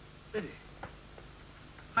 Biddy,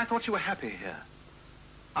 I thought you were happy here.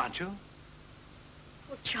 Aren't you?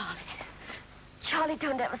 Oh, Charlie. Charlie,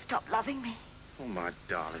 don't ever stop loving me. Oh, my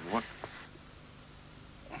darling, what?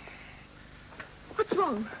 What's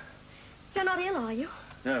wrong? You're not ill, are you?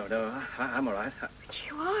 No, I'm all right. But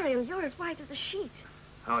you are ill. You're as white as a sheet.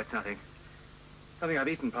 Oh, it's nothing. Nothing I've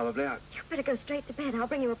eaten, probably. You'd better go straight to bed. I'll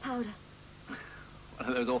bring you a powder. One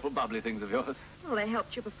of those awful bubbly things of yours. Well, they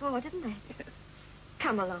helped you before, didn't they? Yes.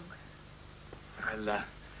 Come along.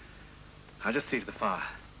 I'll just see to the fire.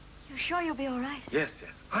 You sure you'll be all right? Yes,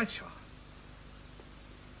 quite sure.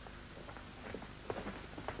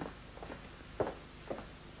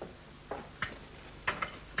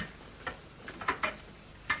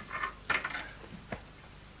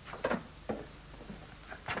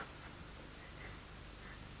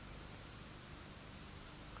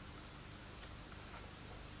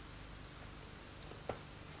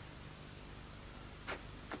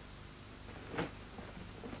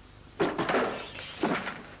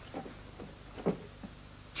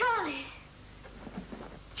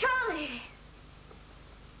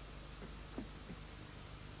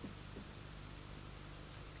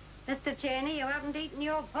 Mr. Cheney, you haven't eaten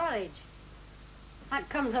your porridge. That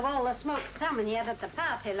comes of all the smoked salmon you had at the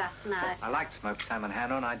party last night. I like smoked salmon,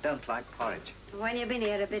 Hannah, and I don't like porridge. When you've been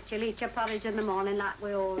here a bit, you'll eat your porridge in the morning like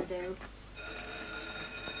we all do.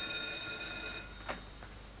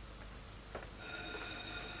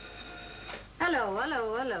 Hello,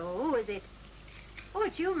 hello, hello. Who is it? Oh,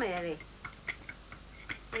 it's you, Mary.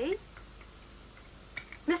 Eh?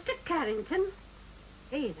 Mr. Carrington?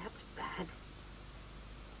 Hey, that's bad.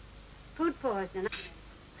 Food poisoning.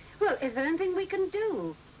 Well, is there anything we can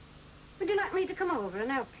do? Would you like me to come over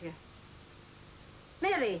and help you?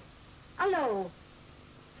 Mary, hello.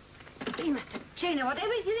 Hey, Mr. Cheney, whatever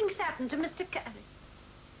do you think's happened to Mr. Carrington?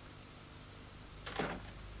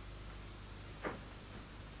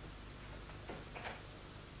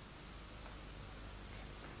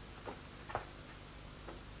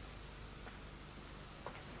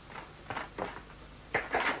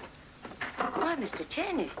 Why, Mr.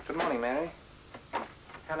 Cheney. Good morning, Mary.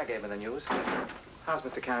 Hannah gave me the news. How's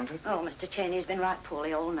Mr. Carrington? Oh, Mr. Cheney's been right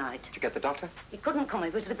poorly all night. Did you get the doctor? He couldn't come. He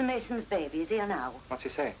was with the Mason's baby. He's here now. What's he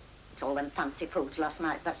say? It's all them fancy foods last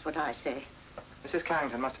night, that's what I say. Mrs.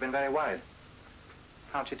 Carrington must have been very worried.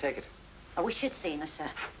 How'd she take it? I wish you'd seen her, sir.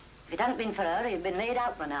 If it hadn't been for her, he'd been laid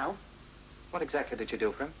out by now. What exactly did you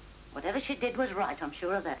do for him? Whatever she did was right, I'm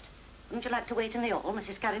sure of that. Wouldn't you like to wait in the hall?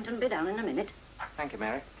 Mrs. Carrington will be down in a minute. Thank you,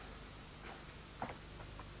 Mary.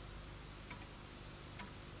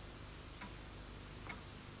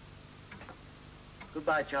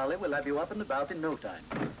 Goodbye, Charlie. We'll have you up and about in no time.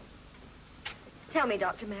 Tell me,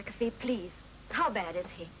 Dr. McAfee, please. How bad is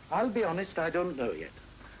he? I'll be honest, I don't know yet.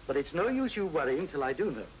 But it's no use you worrying till I do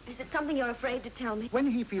know. Is it something you're afraid to tell me? When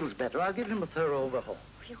he feels better, I'll give him a thorough overhaul.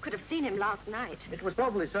 You could have seen him last night. It was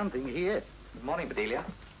probably something he ate. Good morning, Bedelia.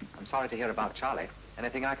 I'm sorry to hear about Charlie.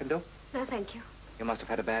 Anything I can do? No, thank you. You must have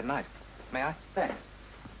had a bad night. May I? Thanks.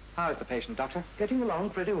 How is the patient, Doctor? Getting along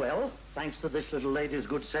pretty well, thanks to this little lady's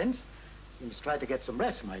good sense. You must try to get some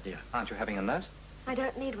rest, my dear. Aren't you having a nurse? I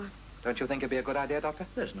don't need one. Don't you think it'd be a good idea, Doctor?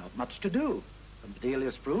 There's not much to do. And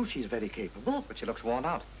Bedelia's proof she's very capable. But she looks worn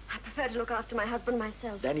out. I prefer to look after my husband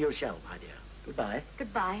myself. Then you shall, my dear. Goodbye.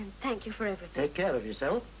 Goodbye, and thank you for everything. Take care of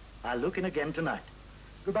yourself. I'll look in again tonight.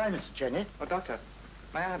 Goodbye, Mr. Cheney. Oh, Doctor,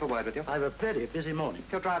 may I have a word with you? I've a very busy morning.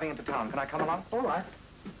 If you're driving into town, can I come along? All right.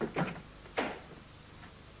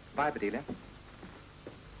 Bye, Bedelia.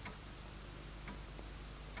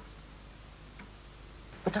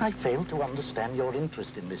 But I fail to understand your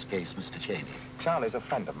interest in this case, Mr. Cheney. Charlie's a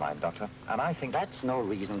friend of mine, Doctor, and I think... That's no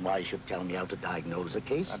reason why you should tell me how to diagnose a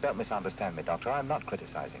case. Now, don't misunderstand me, Doctor. I'm not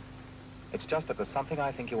criticizing. It's just that there's something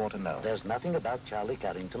I think you ought to know. There's nothing about Charlie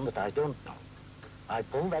Carrington that I don't know. I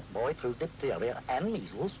pulled that boy through diphtheria and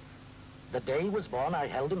measles. The day he was born, I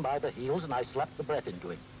held him by the heels and I slapped the breath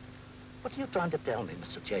into him. What are you trying to tell me,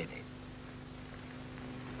 Mr. Cheney?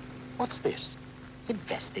 What's this?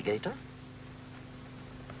 Investigator?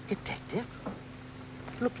 Detective?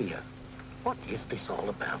 Look here. What is this all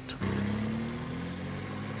about?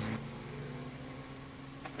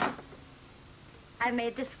 I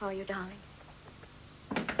made this for you, darling.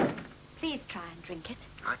 Please try and drink it.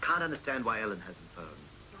 I can't understand why Ellen hasn't phoned.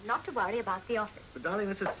 You're not to worry about the office. But, darling,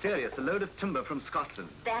 this is serious. A load of timber from Scotland.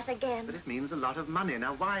 That again. But it means a lot of money.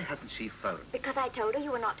 Now, why hasn't she phoned? Because I told her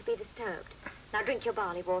you were not to be disturbed. Now drink your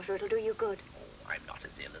barley water. It'll do you good. Oh, I'm not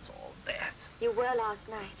as ill as all that. You were last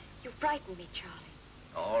night. You frightened me, Charlie.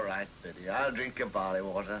 All right, Biddy. I'll drink your barley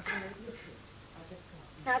water.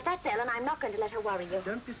 Now, if that's Ellen, I'm not going to let her worry you.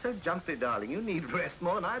 Don't be so jumpy, darling. You need rest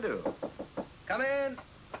more than I do. Come in.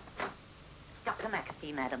 It's Dr.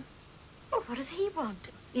 McAfee, madam. Oh, what does he want?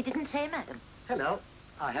 He didn't say madam. Hello.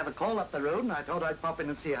 I have a call up the road and I thought I'd pop in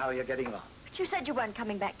and see how you're getting on. But you said you weren't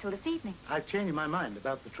coming back till this evening. I've changed my mind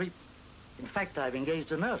about the treatment. In fact, I've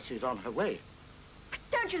engaged a nurse. She's on her way. But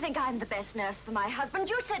don't you think I'm the best nurse for my husband?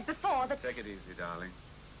 You said before that... Take it easy, darling.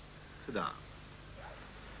 Sit down.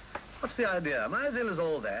 What's the idea? Am I as ill as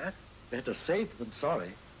all that? Better safe than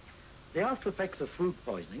sorry. The after effects of food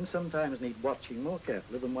poisoning sometimes need watching more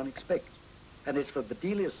carefully than one expects. And it's for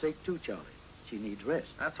Bedelia's sake too, Charlie. She needs rest.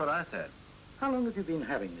 That's what I said. How long have you been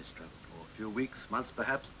having this trouble? Oh, a few weeks, months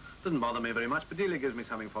perhaps. Doesn't bother me very much. Bedelia gives me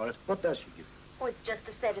something for it. What does she give you? Oh, it's just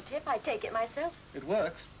a sedative. I take it myself. It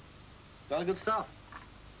works. Jolly good stuff.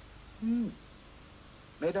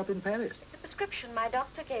 Made up in Paris. It's a prescription my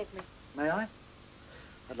doctor gave me. May I?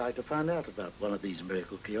 I'd like to find out about one of these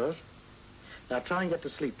miracle cures. Now try and get to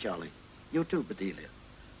sleep, Charlie. You too, Bedelia.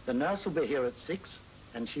 The nurse will be here at 6,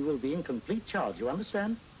 and she will be in complete charge, you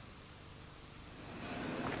understand?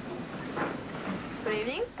 Good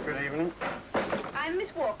evening. Good evening. I'm Miss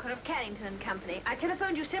Walker of Carrington and Company. I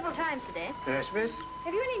telephoned you several times today. Yes, miss?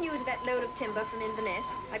 Have you any news of that load of timber from Inverness?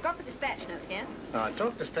 I got the dispatch note here. I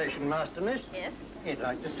talked to station master, miss. Yes? He'd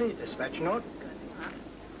like to see dispatch note.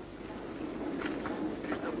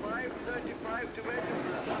 Mr. 535 to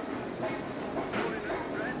Edinburgh. Going at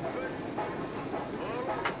Bradford, Hull,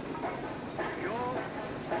 York,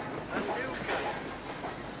 and Newcastle.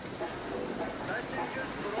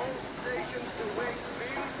 Passengers for all stations to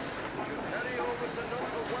Wakefield should carry over to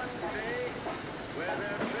number 1 bay, where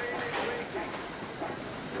their train is waiting.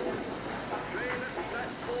 Train at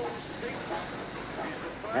platform 6 is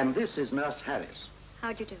the... And this is Nurse Harris.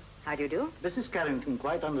 How do you do? How do you do? Mrs. Carrington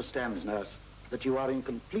quite understands, nurse, that you are in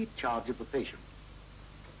complete charge of the patient.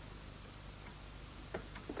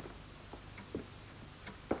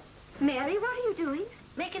 Mary, what are you doing?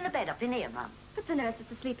 Making the bed up in here, Mum. But the nurse is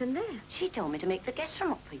asleep in there. She told me to make the guest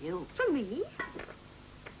room up for you. For me?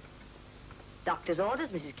 Doctor's orders,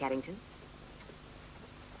 Mrs. Carrington.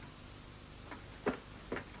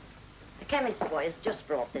 The chemist's boy has just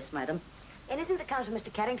brought this, madam. Anything that comes from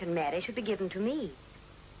Mr. Carrington, Mary, should be given to me.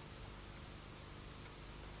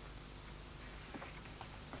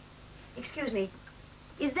 Excuse me.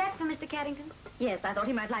 Is that for Mr. Carrington? Yes, I thought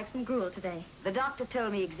he might like some gruel today. The doctor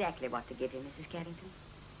told me exactly what to give him, Mrs. Carrington.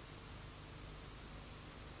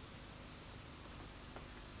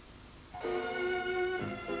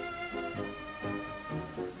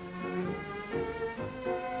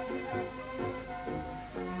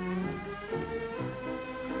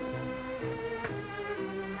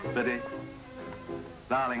 Biddy.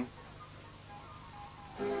 Darling.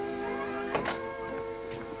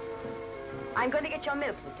 I'm going to get your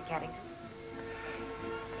milk, Mr. Carrington.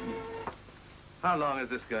 How long is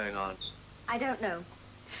this going on? I don't know.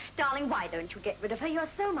 Darling, why don't you get rid of her? You're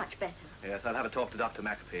so much better. Yes, I'll have a talk to Dr.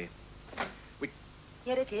 McAfee.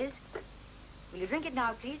 Here it is. Will you drink it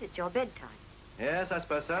now, please? It's your bedtime. Yes, I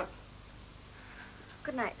suppose so.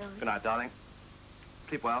 Good night, darling. Good night, darling.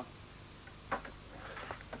 Sleep well.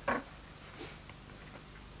 Good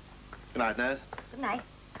night, nurse. Good night.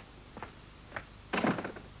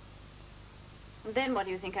 And then what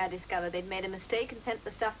do you think I discovered? They'd made a mistake and sent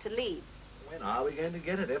the stuff to Leeds. When are we going to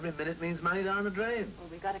get it? Every minute means money down the drain. Well,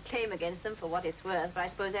 we got a claim against them for what it's worth, but I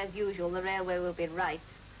suppose, as usual, the railway will be right.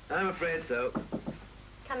 I'm afraid so.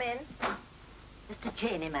 Come in. Mr.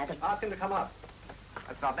 Cheney, madam. Ask him to come up.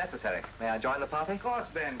 That's not necessary. May I join the party? Of course,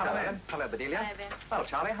 Ben. Hello, Come in. Ellen. Hello, Bedelia. Hi, Ben. Well,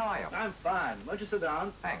 Charlie, how are you? I'm fine. Won't you sit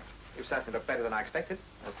down? Thanks. You certainly look better than I expected.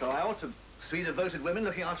 Well, so I ought to. Three devoted women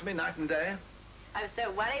looking after me night and day. I was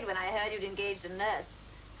so worried when I heard you'd engaged a nurse.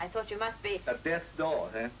 I thought you must be... At death's door,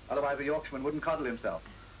 eh? Otherwise a Yorkshireman wouldn't coddle himself.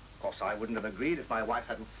 Of course, I wouldn't have agreed if my wife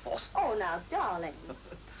hadn't forced... Oh, now, darling.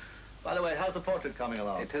 By the way, how's the portrait coming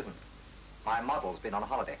along? It isn't. My model's been on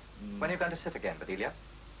holiday. When are you going to sit again, Bedelia?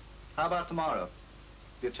 How about tomorrow?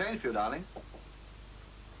 You've changed for you, darling.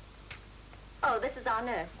 Oh, this is our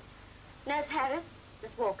nurse. Nurse Harris,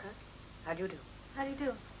 Miss Walker. How do you do? How do you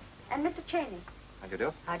do? And Mr. Cheney. How do you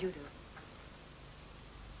do? How do you do?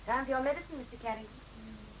 Time for your medicine, Mr. Carrington.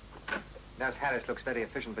 Nurse Harris looks very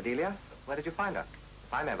efficient, Bedelia. Where did you find her?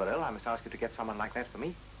 If I'm ever ill, I must ask you to get someone like that for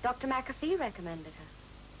me. Dr. McAfee recommended her.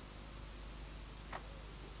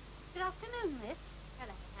 Good afternoon, miss.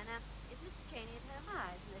 Hello, Hannah. Is Mr. Cheney at home? I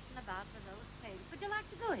was listening about the old page. Would you like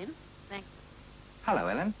to go in? Thanks. Hello,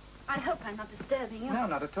 Ellen. I hope I'm not disturbing you. No,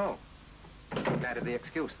 not at all. Glad of the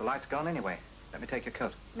excuse. The light's gone anyway. Let me take your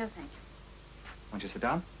coat. No, thank you. Won't you sit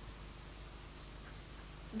down?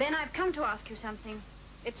 Ben, I've come to ask you something.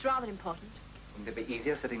 It's rather important. Wouldn't it be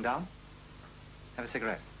easier sitting down? Have a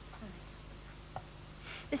cigarette.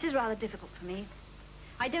 This is rather difficult for me.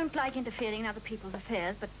 I don't like interfering in other people's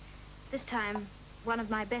affairs, but this time, one of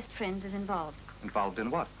my best friends is involved. Involved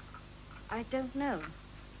in what? I don't know.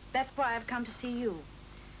 That's why I've come to see you.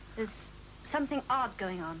 There's something odd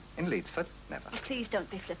going on. In Leedsford? Never. Oh, please don't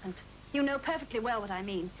be flippant. You know perfectly well what I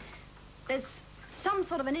mean. There's some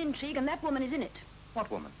sort of an intrigue, and that woman is in it.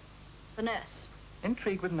 What woman? The nurse.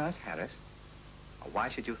 Intrigue with Nurse Harris? Oh, why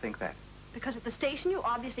should you think that? Because at the station, you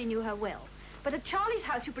obviously knew her well. But at Charlie's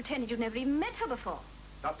house, you pretended you'd never even met her before.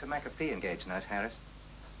 Dr. McAfee engaged Nurse Harris.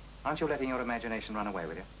 Aren't you letting your imagination run away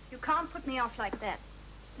with you? You can't put me off like that.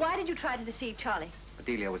 Why did you try to deceive Charlie?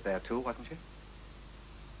 Bedelia was there too, wasn't she?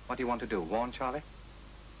 What do you want to do, warn Charlie?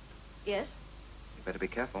 Yes. You better be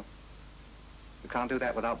careful. You can't do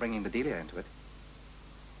that without bringing Bedelia into it.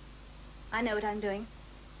 I know what I'm doing.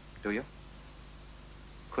 Do you?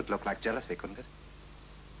 Could look like jealousy, couldn't it?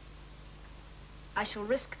 I shall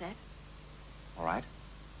risk that. All right.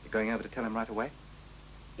 You're going over to tell him right away?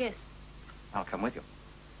 Yes. I'll come with you.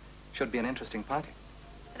 Should be an interesting party.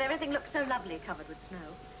 But everything looks so lovely covered with snow.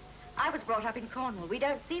 I was brought up in Cornwall. We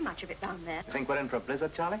don't see much of it down there. You think we're in for a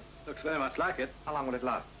blizzard, Charlie? Looks very much like it. How long will it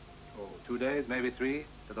last? Oh, 2 days, maybe 3.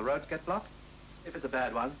 Do the roads get blocked? If it's a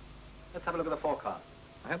bad one, let's have a look at the forecast.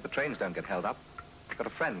 I hope the trains don't get held up. I've got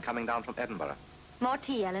a friend coming down from Edinburgh. More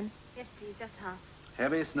tea, Ellen? Yes, please, just half.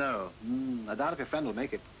 Heavy snow. I doubt if your friend will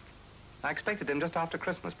make it. I expected him just after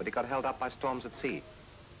Christmas, but he got held up by storms at sea.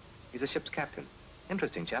 He's a ship's captain.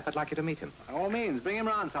 Interesting chap. I'd like you to meet him. By all means, bring him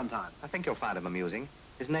round sometime. I think you'll find him amusing.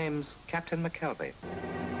 His name's Captain McKelvey.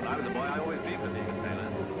 When I was a boy, I always dreamed of being a sailor.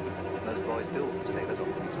 Most boys do. Sailors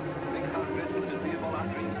always. Think how dreadful it'd be if all our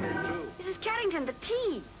dreams came true. Mrs. Carrington, the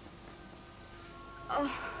tea. Oh,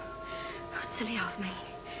 how silly of me.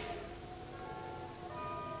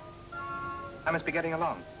 I must be getting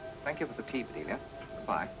along. Thank you for the tea, Bedelia.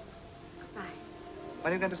 Goodbye. Goodbye.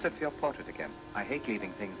 When are you going to sit for your portrait again? I hate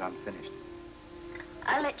leaving things unfinished.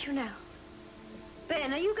 I'll let you know.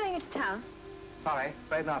 Ben, are you going into town? Sorry,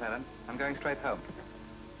 afraid not, Ellen. I'm going straight home.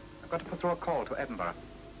 I've got to put through a call to Edinburgh.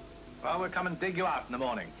 Well, we'll come and dig you out in the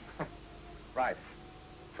morning. Right.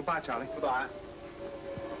 Goodbye, Charlie. Goodbye.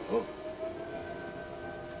 Oh.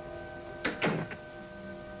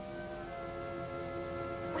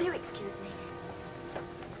 Will you excuse me?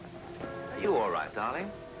 Are you all right, darling?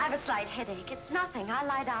 I've a slight headache. It's nothing. I'll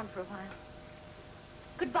lie down for a while.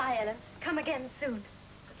 Goodbye, Ellen. Come again soon.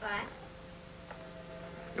 Goodbye.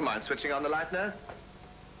 You mind switching on the light, nurse?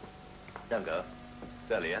 Don't go.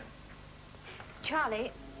 It's early yet.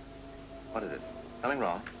 Charlie. What is it? Something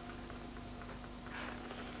wrong?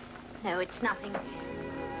 No, it's nothing.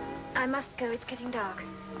 I must go. It's getting dark.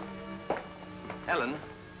 Ellen,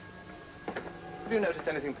 have you noticed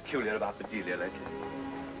anything peculiar about Bedelia lately?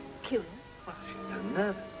 Peculiar? Well, she's so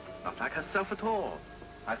nervous. Not like herself at all.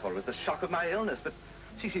 I thought it was the shock of my illness, but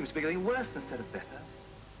she seems to be getting worse instead of better.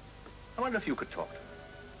 I wonder if you could talk to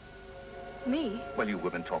her. Me? Well, you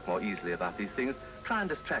women talk more easily about these things. Try and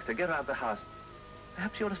distract her. Get her out of the house.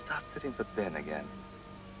 Perhaps you ought to start sitting for Ben again.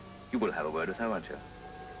 You will have a word with her, won't you?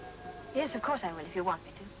 Yes, of course I will, if you want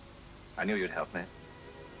me to. I knew you'd help me.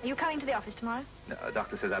 Are you coming to the office tomorrow? No, the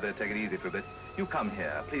doctor says I better take it easy for a bit. You come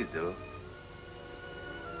here, please do.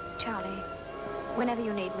 Charlie, whenever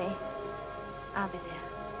you need me, I'll be there.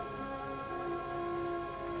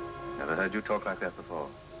 Never heard you talk like that before.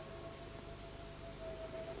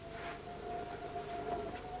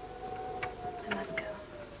 I must go.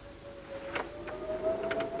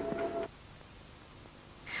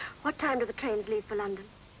 What time do the trains leave for London?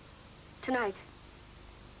 Tonight.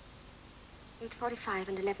 8:45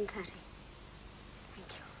 and 11:30.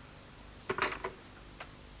 Thank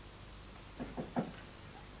you.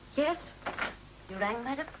 Yes? You rang,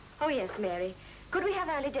 madam? Oh, yes, Mary. Could we have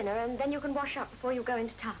early dinner, and then you can wash up before you go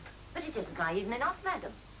into town? But it isn't my evening off,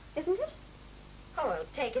 madam. Isn't it? Oh, well,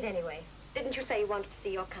 take it anyway. Didn't you say you wanted to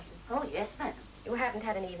see your cousin? Oh, yes, madam. You haven't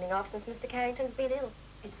had an evening off since Mr. Carrington's been ill.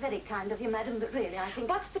 It's very kind of you, madam, but really, I think...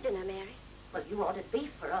 What's for dinner, Mary? Well, you ordered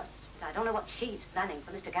beef for us, but I don't know what she's planning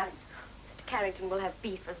for Mr. Carrington. Mr. Carrington will have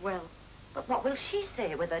beef as well. But what will she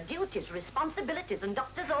say with her duties, responsibilities, and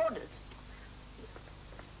doctor's orders?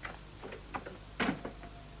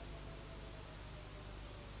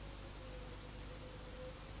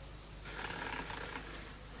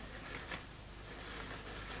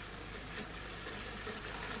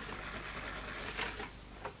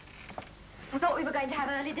 I thought we were going to have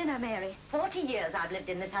early dinner, Mary. 40 years I've lived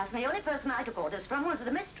in this house, and the only person I took orders from was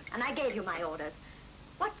the mistress. And I gave you my orders.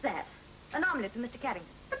 What's that? An omelette for Mr.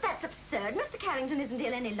 Carrington. But that's absurd. Mr. Carrington isn't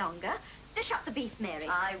ill any longer. Dish up the beef, Mary.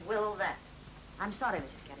 I will that. I'm sorry,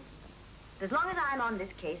 Mrs. Carrington. As long as I'm on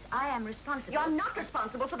this case, I am responsible. You're not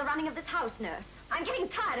responsible for the running of this house, nurse. I'm getting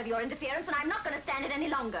tired of your interference, and I'm not going to stand it any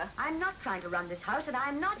longer. I'm not trying to run this house, and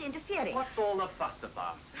I'm not interfering. What's all the fuss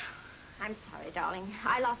about? I'm sorry, darling.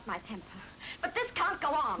 I lost my temper. But this can't go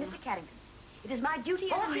on. Mr. Carrington, it is my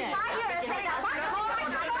duty as a nurse.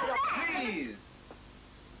 Please!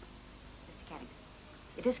 Mr. Carrington,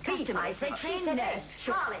 it is customary for a trained nurse.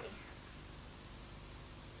 Charlie.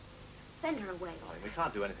 Send her away. We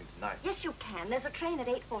can't do anything tonight. Yes, you can. There's a train at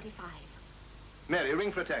 8:45. Mary,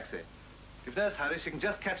 ring for a taxi. If Nurse hurries, she can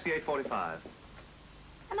just catch the 8:45.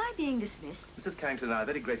 Am I being dismissed? Mrs. Carrington and I are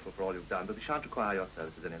very grateful for all you've done, but we shan't require your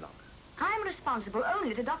services any longer. I'm responsible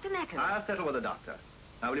only to Dr. Macklin. I'll settle with the doctor.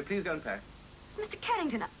 Now, will you please go and pack? Mr.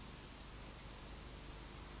 Carrington,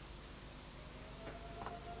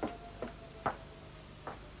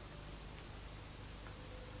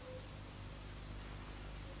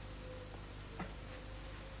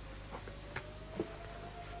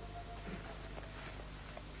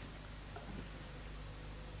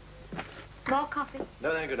 More coffee?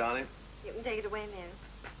 No, thank you, darling. You can take it away, Mary.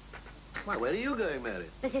 Why, where are you going, Mary?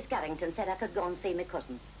 Mrs. Carrington said I could go and see my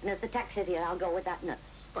cousin. And as the taxi's here, I'll go with that nurse.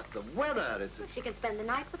 But the weather, it's... She can spend the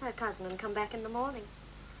night with her cousin and come back in the morning.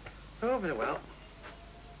 Oh, very well.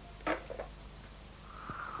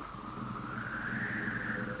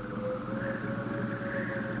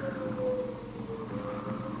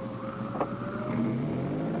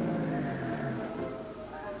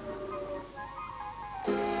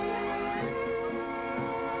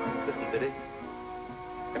 Listen, Biddy.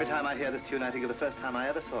 Every time I hear this tune, I think of the first time I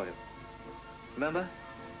ever saw you. Remember?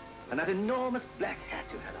 And that enormous black hat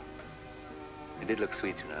you had on. It did look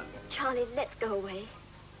sweet, you know. Charlie, let's go away.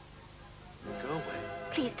 Go away.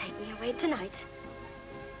 Please take me away tonight.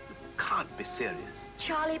 You can't be serious.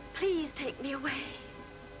 Charlie, please take me away.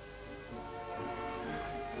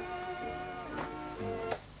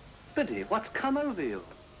 Biddy, what's come over you?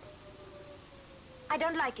 I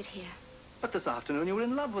don't like it here. But this afternoon you were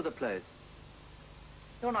in love with the place.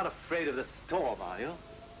 You're not afraid of the storm, are you?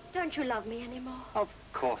 Don't you love me anymore? Of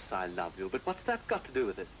course I love you, but what's that got to do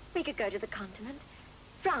with it? We could go to the continent.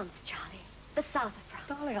 France, Charlie. The south of France.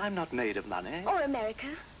 Darling, I'm not made of money. Or America.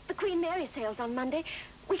 The Queen Mary sails on Monday.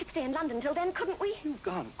 We could stay in London till then, couldn't we? You've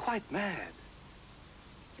gone quite mad.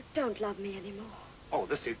 You don't love me anymore. Oh,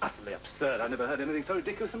 this is utterly absurd. I've never heard anything so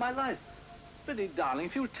ridiculous in my life. Biddy, darling,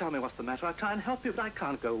 if you'll tell me what's the matter, I'll try and help you, but I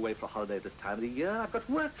can't go away for a holiday this time of the year. I've got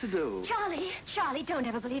work to do. Charlie, don't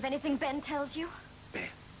ever believe anything Ben tells you. Ben?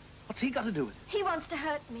 What's he got to do with it? He wants to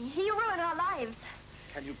hurt me. He'll ruin our lives.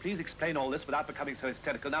 Can you please explain all this without becoming so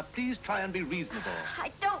hysterical? Now, please try and be reasonable.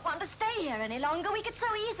 I don't want to stay here any longer. We could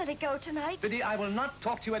so easily go tonight. Biddy, I will not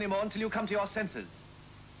talk to you anymore until you come to your senses.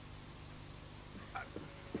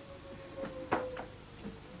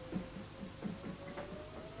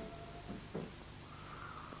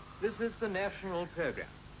 This is the national program.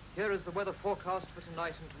 Here is the weather forecast for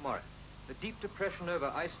tonight and tomorrow. The deep depression over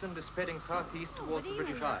Iceland is spreading southeast towards the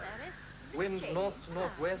British Isles. Winds north to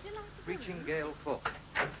northwest, reaching gale force.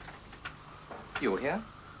 You here?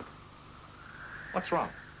 What's wrong?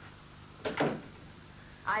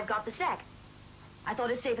 I've got the sack. I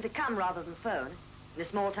thought it's safer to come rather than phone. In a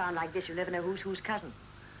small town like this, you never know who's cousin.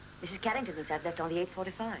 Mrs. Carrington thinks I've left on the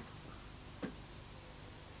 8:45.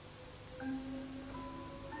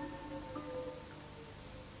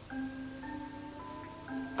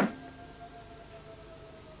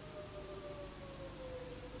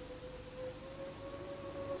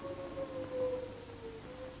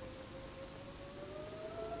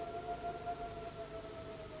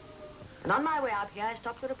 And on my way out here, I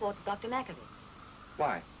stopped to report to Dr. McAvey.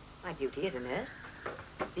 Why? My duty as a nurse.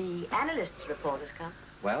 The analyst's report has come.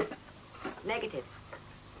 Well? Negative.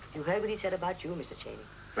 You heard what he said about you, Mr. Cheney.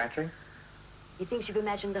 Flattering? He thinks you've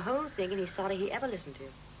imagined the whole thing, and he's sorry he ever listened to you.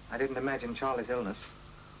 I didn't imagine Charlie's illness.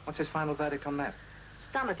 What's his final verdict on that?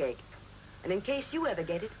 Stomachache. And in case you ever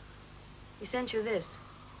get it, he sent you this.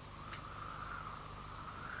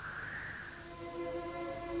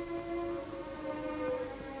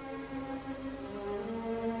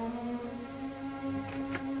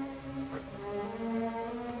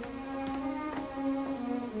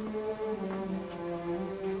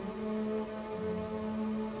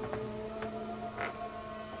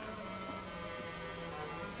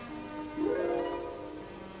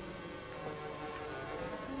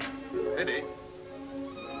 Biddy?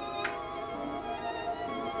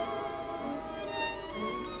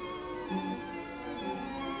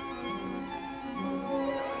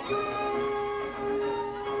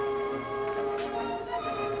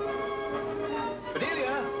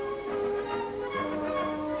 Bedelia!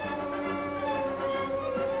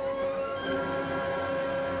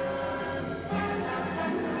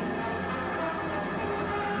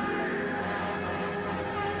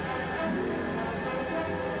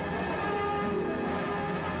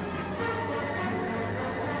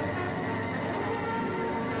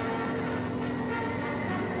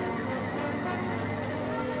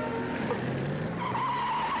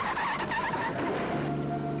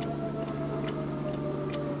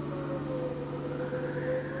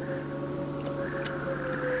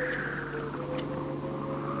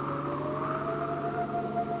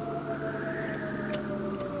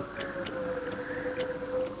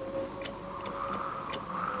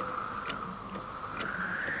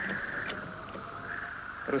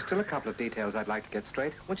 There are still a couple of details I'd like to get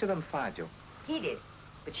straight. Which of them fired you? He did,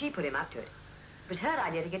 but she put him up to it. It was her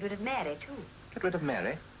idea to get rid of Mary, too. Get rid of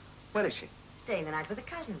Mary? Where is she? Staying the night with a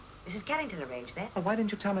cousin. Mrs. Carrington arranged that. Well, why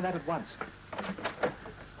didn't you tell me that at once?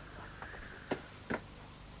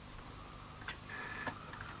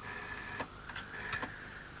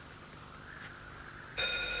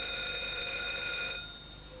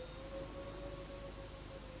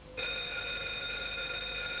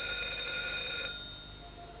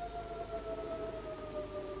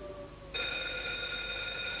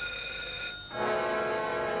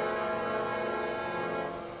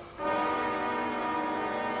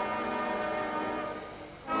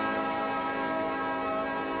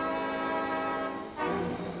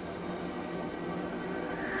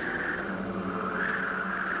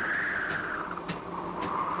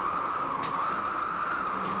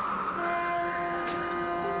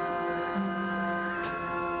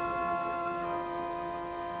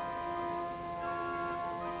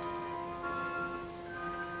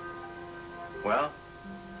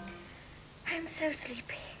 I'm so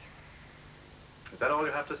sleepy. Is that all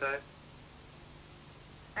you have to say?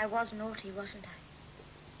 I was naughty, wasn't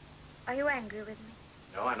I? Are you angry with me?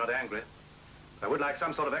 No, I'm not angry. I would like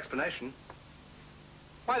some sort of explanation.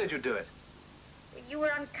 Why did you do it? You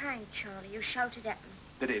were unkind, Charlie. You shouted at me.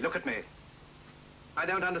 Biddy, look at me. I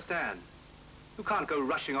don't understand. You can't go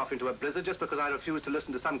rushing off into a blizzard just because I refuse to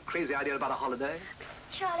listen to some crazy idea about a holiday.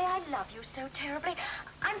 Charlie, I love you so terribly.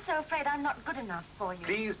 I'm so afraid I'm not good enough for you.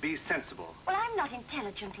 Please be sensible. Well, I'm not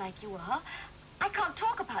intelligent like you are. I can't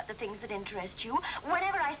talk about the things that interest you.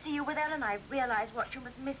 Whenever I see you with Ellen, I realize what you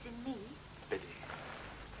must miss in me. Biddy.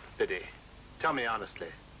 Biddy, tell me honestly.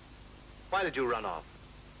 Why did you run off?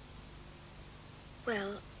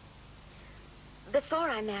 Well, before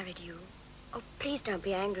I married you, oh, please don't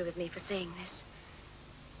be angry with me for saying this.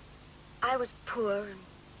 I was poor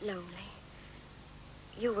and lonely.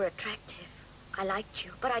 You were attractive. I liked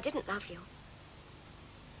you, but I didn't love you.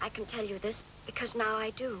 I can tell you this because now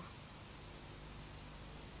I do.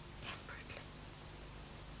 Desperately.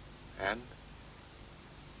 And?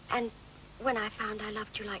 And when I found I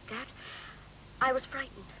loved you like that, I was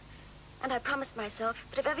frightened. And I promised myself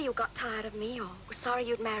that if ever you got tired of me or was sorry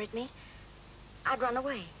you'd married me, I'd run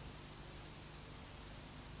away.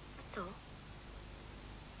 That's all.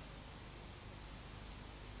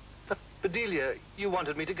 But, Bedelia, you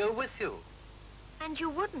wanted me to go with you. And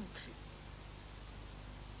you wouldn't.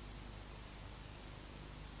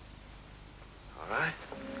 All right.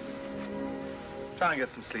 Try and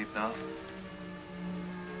get some sleep now.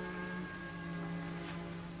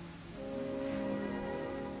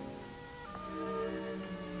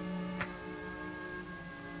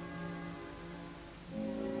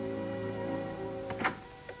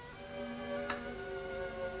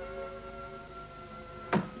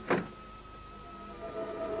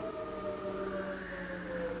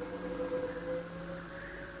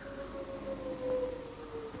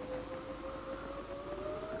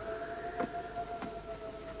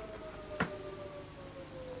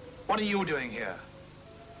 What are you doing here?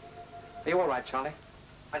 Are you all right, Charlie?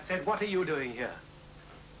 I said, what are you doing here?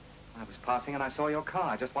 I was passing and I saw your car.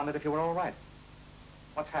 I just wondered if you were all right.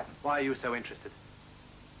 What's happened? Why are you so interested?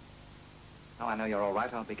 Now I know you're all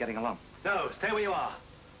right. I'll be getting along. No, stay where you are.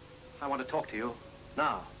 I want to talk to you.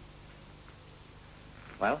 Now.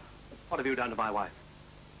 Well? What have you done to my wife?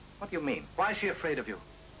 What do you mean? Why is she afraid of you?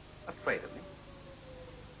 Afraid of me?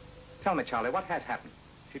 Tell me, Charlie, what has happened?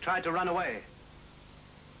 She tried to run away.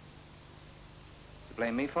 You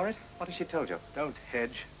blame me for it? What has she told you? Don't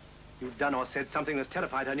hedge. You've done or said something that's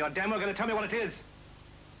terrified her, and you're damn well going to tell me what it is.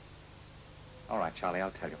 All right, Charlie, I'll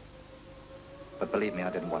tell you. But believe me, I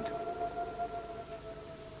didn't want to.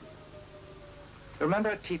 You remember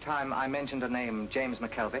at tea time I mentioned a name, James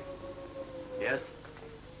McKelvey? Yes.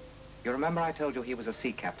 You remember I told you he was a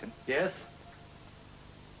sea captain? Yes.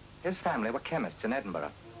 His family were chemists in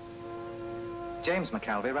Edinburgh. James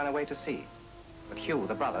McKelvey ran away to sea, but Hugh,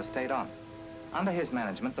 the brother, stayed on. Under his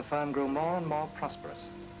management, the firm grew more and more prosperous.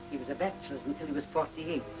 He was a bachelor until he was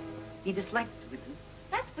 48. He disliked women.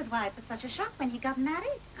 That was why it was such a shock when he got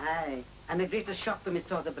married. Aye, and a greater shock when we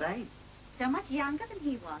saw the bride. So much younger than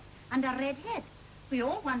he was, and a red head. We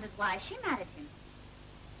all wondered why she married him.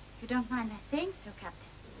 If you don't mind my saying so, Captain.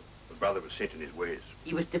 The brother was set in his ways.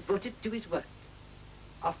 He was devoted to his work.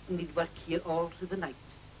 Often he'd work here all through the night.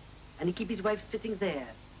 And he'd keep his wife sitting there,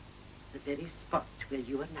 the very spot where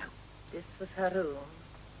you are now. This was her room.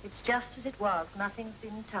 It's just as it was. Nothing's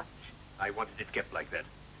been touched. I wanted it kept like that.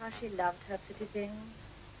 How she loved her pretty things.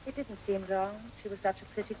 It didn't seem wrong. She was such a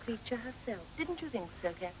pretty creature herself. Didn't you think so,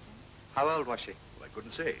 Captain? How old was she? Well, I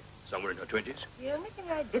couldn't say. Somewhere in her 20s. The only thing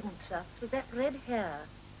I didn't trust was that red hair.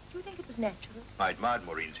 Do you think it was natural? I admired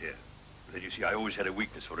Maureen's hair. But then you see, I always had a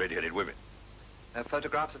weakness for red-headed women.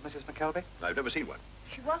 Photographs of Mrs. McKelvey? I've never seen one.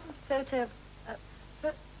 She wasn't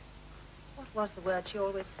what was the word she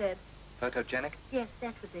always said? Photogenic? Yes,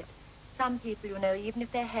 that was it. Some people, you know, even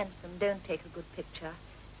if they're handsome, don't take a good picture.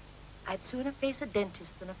 I'd sooner face a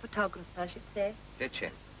dentist than a photographer, she'd say. Did she?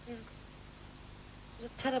 Yes. It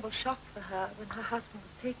was a terrible shock for her when her husband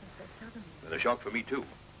was taken so suddenly. And a shock for me, too.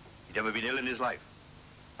 He'd never been ill in his life.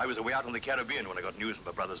 I was away out in the Caribbean when I got news of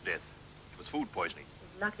my brother's death. It was food poisoning.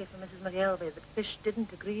 It was lucky for Mrs. McKelvey that fish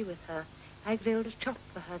didn't agree with her. I grilled a chop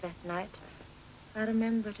for her that night. I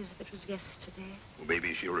remember it as if it was yesterday. Well,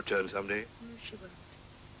 maybe she'll return someday. No, she won't.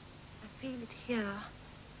 I feel it here.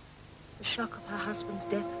 The shock of her husband's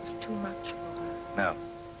death was too much for her. No.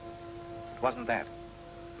 It wasn't that.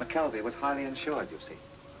 McKelvey was highly insured, you see.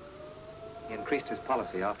 He increased his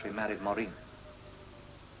policy after he married Maureen.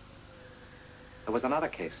 There was another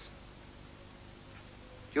case.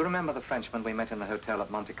 Do you remember the Frenchman we met in the hotel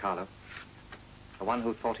at Monte Carlo? The one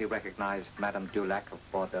who thought he recognized Madame Dulac of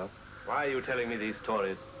Bordeaux. Why are you telling me these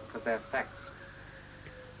stories? Because they're facts.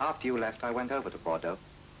 After you left, I went over to Bordeaux.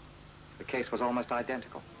 The case was almost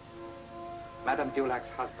identical. Madame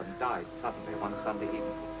Dulac's husband died suddenly one Sunday evening.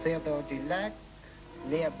 Theodore Dulac,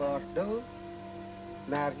 né à Bordeaux,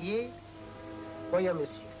 marié. Voyons,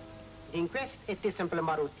 monsieur. L'inquest était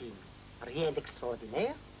simplement routine. Rien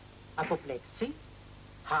d'extraordinaire. Apoplexie,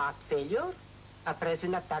 heart failure, après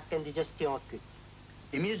une attaque d'indigestion acute.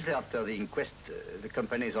 Immediately after the inquest, the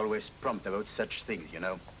company is always prompt about such things, you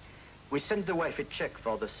know. We sent the wife a check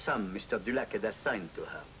for the sum Mr. Dulac had assigned to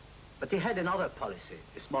her. But he had another policy,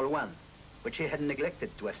 a small one, which he had neglected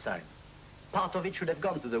to assign. Part of it should have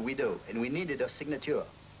gone to the widow, and we needed her signature.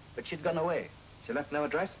 But she'd gone away. She left no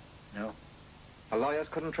address? No. Her lawyers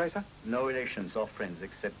couldn't trace her? No relations or friends,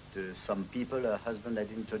 except some people her husband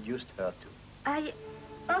had introduced her to. I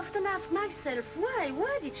often ask myself, why?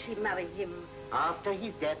 Why did she marry him? After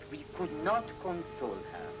his death, we could not console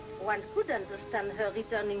her. One could understand her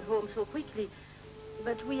returning home so quickly,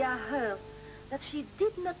 but we are hurt that she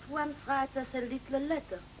did not once write us a little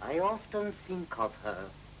letter. I often think of her.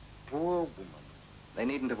 Poor woman. They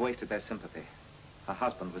needn't have wasted their sympathy. Her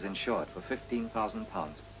husband was insured for £15,000.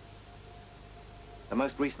 The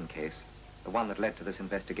most recent case, the one that led to this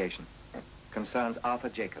investigation, concerns Arthur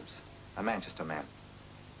Jacobs, a Manchester man.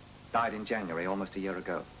 Died in January, almost a year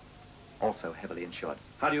ago. Also heavily insured.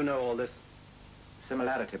 How do you know all this?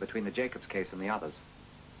 Similarity between the Jacobs case and the others,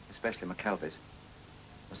 especially McKelvey's,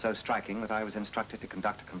 was so striking that I was instructed to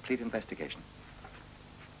conduct a complete investigation.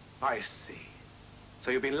 I see.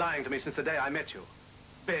 So you've been lying to me since the day I met you.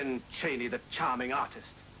 Ben Cheney, the charming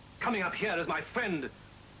artist. Coming up here as my friend.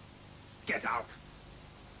 Get out.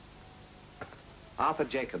 Arthur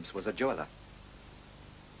Jacobs was a jeweler.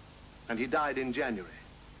 And he died in January.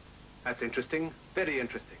 That's interesting. Very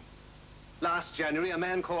interesting. Last January, a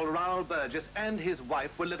man called Raoul Burgess and his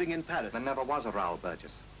wife were living in Paris. There never was a Raoul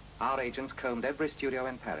Burgess. Our agents combed every studio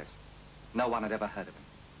in Paris. No one had ever heard of him.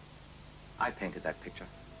 I painted that picture.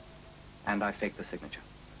 And I faked the signature.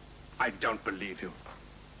 I don't believe you.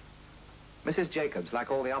 Mrs. Jacobs, like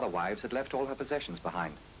all the other wives, had left all her possessions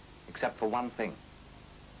behind, except for one thing.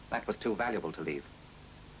 That was too valuable to leave.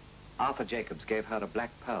 Arthur Jacobs gave her a black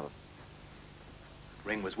pearl.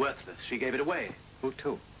 Ring was worthless. She gave it away. Who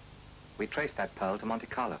to? We traced that pearl to Monte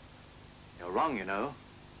Carlo. You're wrong, you know.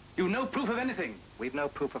 You've no proof of anything. We've no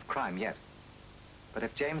proof of crime yet. But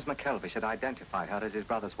if James McKelvey should identify her as his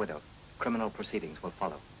brother's widow, criminal proceedings will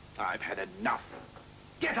follow. I've had enough.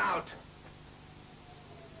 Get out!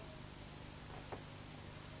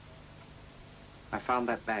 I found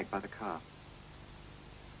that bag by the car.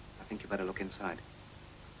 I think you better look inside.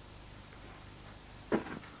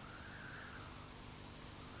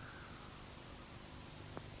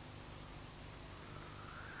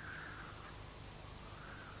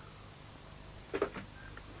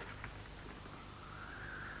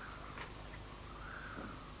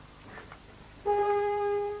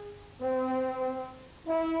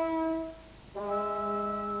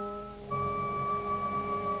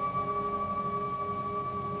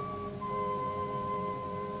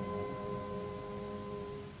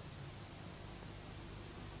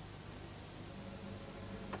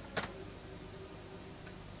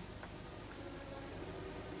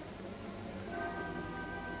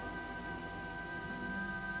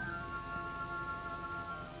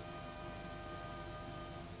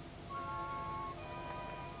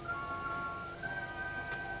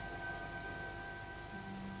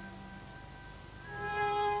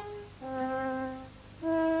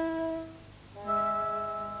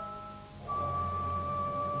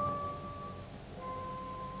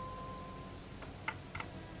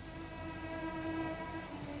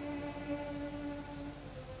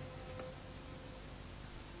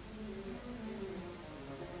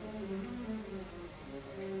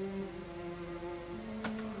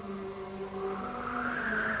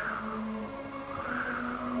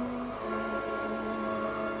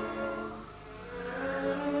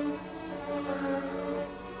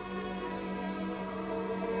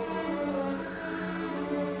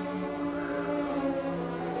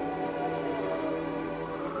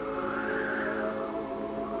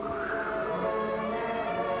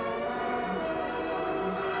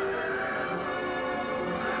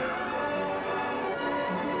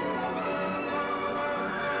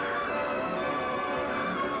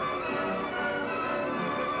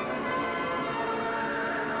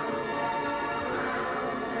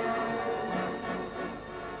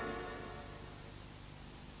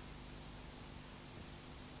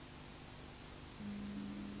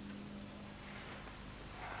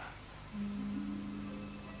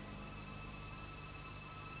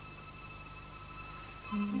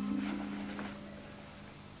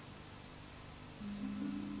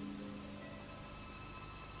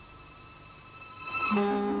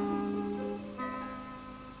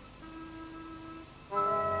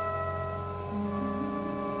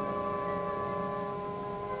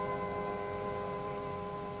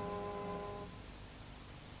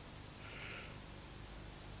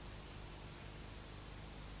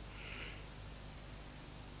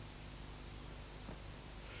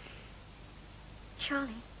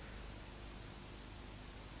 Charlie.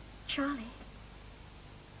 Charlie.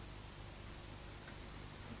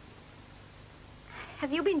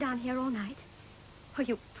 Have you been down here all night? Oh,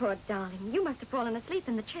 you poor darling. You must have fallen asleep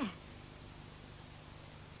in the chair.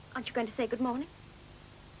 Aren't you going to say good morning?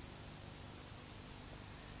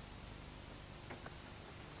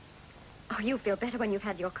 Oh, you feel better when you've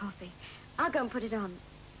had your coffee. I'll go and put it on.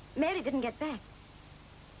 Mary didn't get back.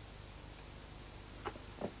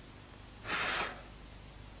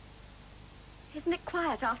 Isn't it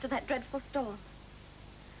quiet after that dreadful storm?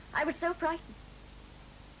 I was so frightened.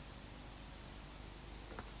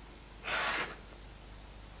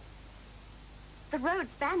 The road's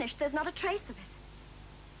vanished. There's not a trace of it.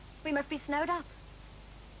 We must be snowed up.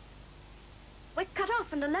 We're cut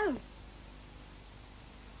off and alone.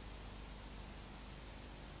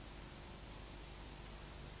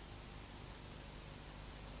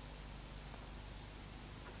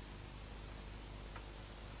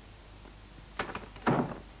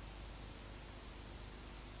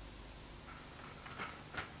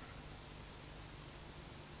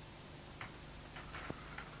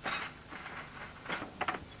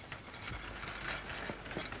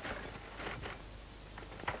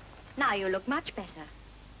 Now you look much better.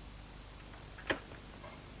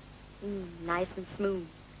 Nice and smooth.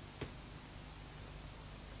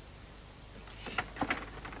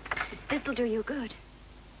 This'll do you good.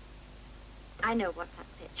 I know what's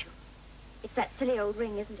upset you. It's that silly old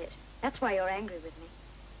ring, isn't it? That's why you're angry with me.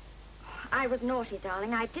 I was naughty,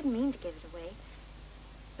 darling. I didn't mean to give it away.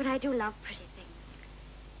 But I do love pretty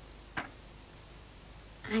things.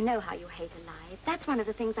 I know how you hate a lie. That's one of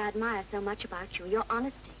the things I admire so much about you, your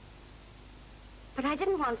honesty. But I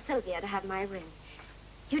didn't want Sylvia to have my ring.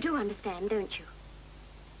 You do understand, don't you?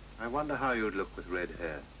 I wonder how you'd look with red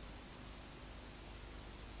hair.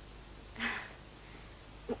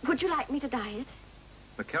 Would you like me to dye it?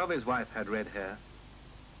 McKelvey's wife had red hair.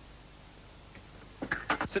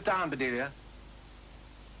 Sit down, Bedelia.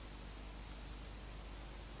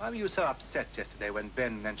 Why were you so upset yesterday when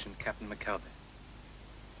Ben mentioned Captain McKelvey?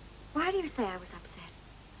 Why do you say I was upset?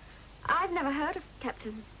 I've never heard of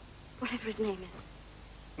Captain... whatever his name is.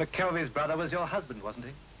 McKelvey's brother was your husband, wasn't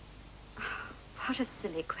he? Oh, what a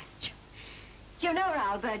silly question. You know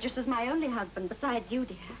Raoul Burgess is my only husband besides you,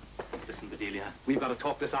 dear. Listen, Bedelia, we've got to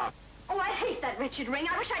talk this out. Oh, I hate that wretched ring.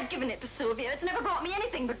 I wish I'd given it to Sylvia. It's never brought me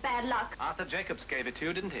anything but bad luck. Arthur Jacobs gave it to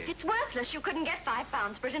you, didn't he? It's worthless. You couldn't get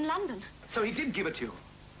 £5 for it in London. So he did give it to you.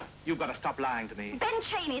 You've got to stop lying to me. Ben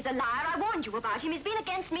Cheney's a liar. I warned you about him. He's been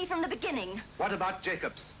against me from the beginning. What about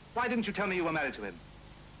Jacobs? Why didn't you tell me you were married to him?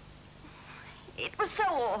 It was so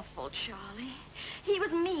awful, Charlie. He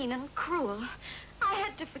was mean and cruel. I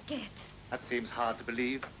had to forget. That seems hard to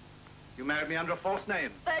believe. You married me under a false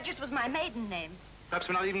name. Burgess was my maiden name. Perhaps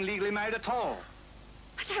we're not even legally married at all.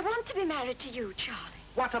 But I want to be married to you, Charlie.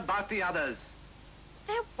 What about the others?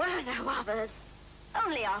 There were no others.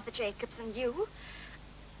 Only Arthur Jacobs and you.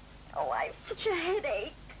 Oh, I've such a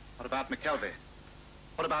headache. What about McKelvey?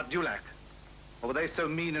 What about Dulac? Or were they so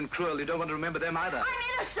mean and cruel you don't want to remember them either?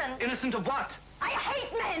 I'm innocent. Innocent of what? I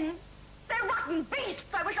hate men. They're rotten beasts.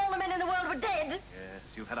 I wish all the men in the world were dead. Yes,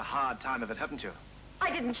 you've had a hard time of it, haven't you? I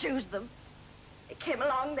didn't choose them. They came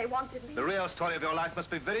along, they wanted me. The real story of your life must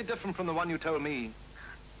be very different from the one you told me.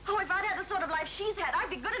 Oh, if I'd had the sort of life she's had, I'd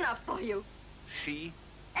be good enough for you. She?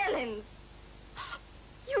 Ellen.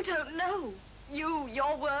 You don't know.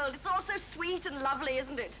 Your world, it's all so sweet and lovely,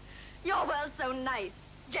 isn't it? Your world's so nice.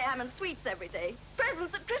 Jam and sweets every day.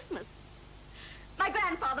 Presents at Christmas. My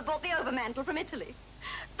grandfather bought the overmantel from Italy.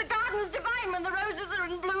 The garden's divine when the roses are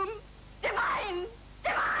in bloom. Divine!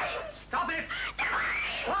 Divine! Stop it!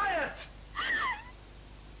 Divine! Quiet!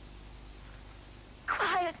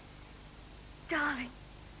 Quiet, darling.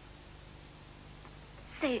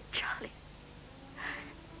 Say it, Charlie.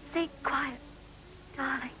 Say quiet,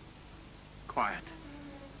 darling. Quiet,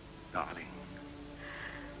 darling.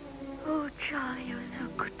 Oh, Charlie, you're so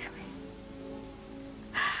good to me.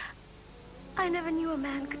 I never knew a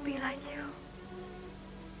man could be like you.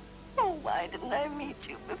 Oh, why didn't I meet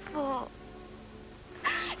you before?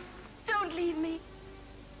 Don't leave me.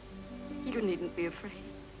 You needn't be afraid.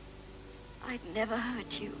 I'd never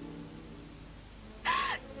hurt you.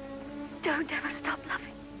 Don't ever stop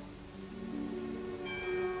loving.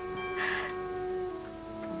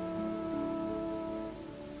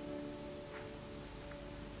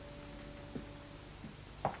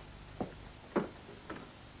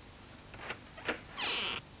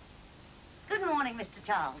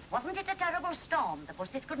 Charles. Wasn't it a terrible storm? The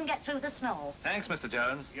buses couldn't get through the snow. Thanks, Mr.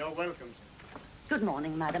 Jones. You're welcome, sir. Good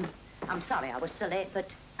morning, madam. I'm sorry I was so late, but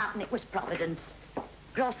happen it was Providence.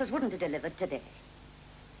 Grocers wouldn't have delivered today.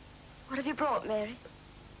 What have you brought, Mary?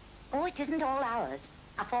 Oh, it isn't all ours.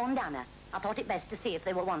 I phoned Anna. I thought it best to see if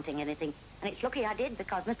they were wanting anything. And it's lucky I did,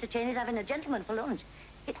 because Mr. Cheney's having a gentleman for lunch.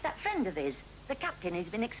 It's that friend of his, the captain he's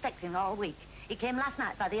been expecting all week. He came last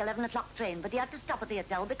night by the 11 o'clock train, but he had to stop at the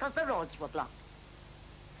hotel because the roads were blocked.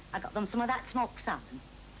 I got them some of that smoked salmon.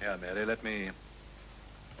 Here, Mary, let me...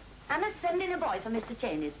 Anna's sending a boy for Mr.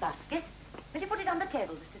 Cheney's basket. Will you put it on the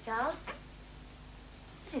table, Mr. Charles?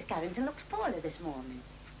 Mrs. Carrington looks poorly this morning.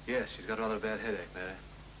 Yes, she's got rather a bad headache, Mary.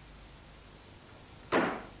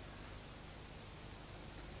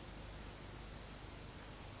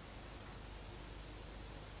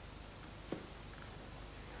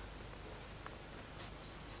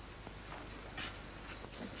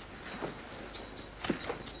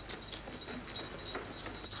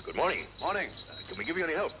 Good morning. Morning. Can we give you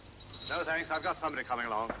any help? No, thanks. I've got somebody coming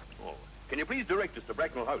along. Oh. Can you please direct us to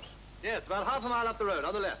Bracknell House? Yes, about half a mile up the road,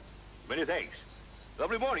 on the left. Many thanks.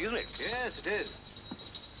 Lovely morning, isn't it? Yes, it is.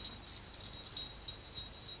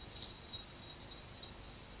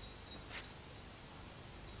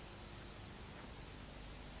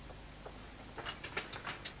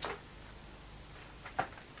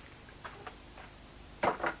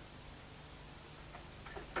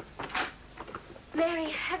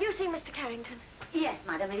 Mary, have you seen Mr. Carrington? Yes,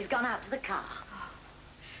 madam. He's gone out to the car. Oh,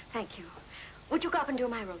 thank you. Would you go up and do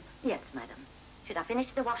my room? Yes, madam. Should I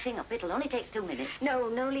finish the washing up? It'll only take 2 minutes. No,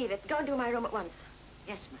 leave it. Go and do my room at once.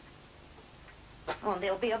 Yes, madam. Oh, and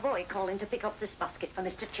there'll be a boy calling to pick up this basket for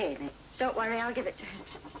Mr. Cheney. Don't worry, I'll give it to him.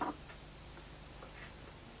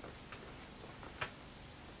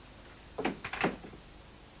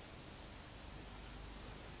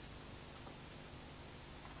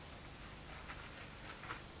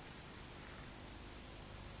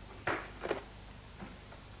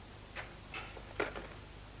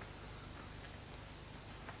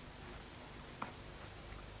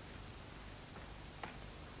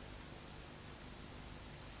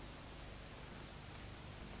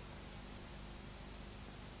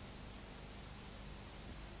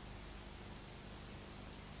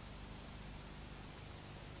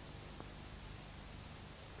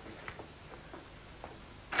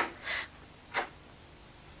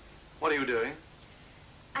 What are you doing?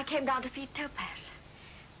 I came down to feed Topaz.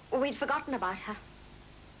 We'd forgotten about her.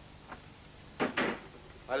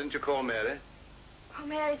 Why didn't you call Mary? Oh,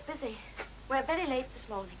 Mary's busy. We're very late this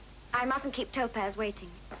morning. I mustn't keep Topaz waiting.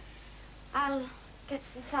 I'll get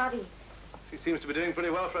some sardines. She seems to be doing pretty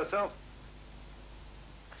well for herself.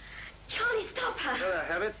 Charlie, stop her. Let her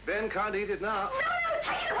have it. Ben can't eat it now. No,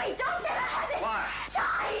 take it away. Don't let her have it. Why?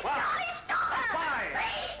 Charlie, Why? Charlie, stop her. Why?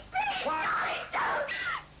 Please, Why? Charlie, don't.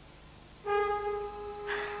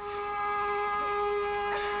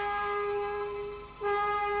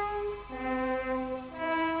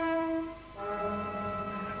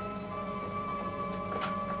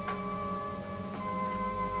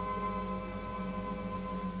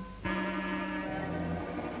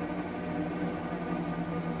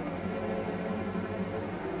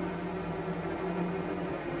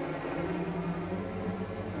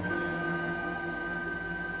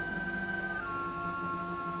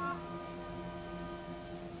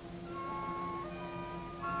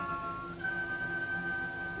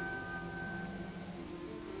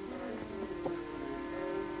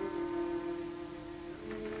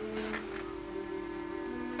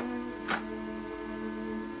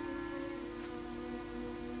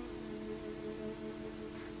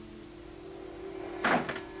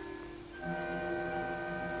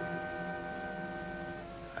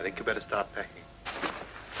 I think you better start packing.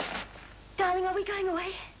 Darling, are we going away?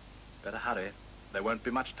 Better hurry. There won't be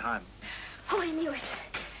much time. Oh, I knew it.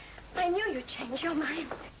 I knew you'd change your mind.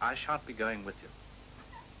 I shan't be going with you.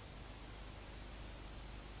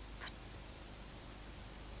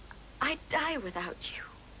 I'd die without you.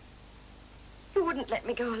 You wouldn't let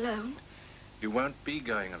me go alone. You won't be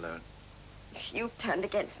going alone. You turned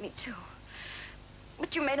against me, too.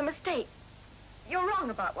 But you made a mistake. You're wrong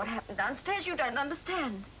about what happened downstairs. You don't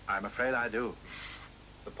understand. I'm afraid I do.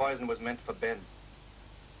 The poison was meant for Ben.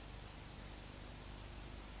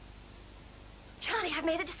 Charlie, I've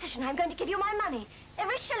made a decision. I'm going to give you my money.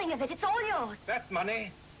 Every shilling of it. It's all yours. That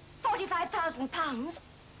money? 45,000 pounds.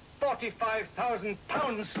 45,000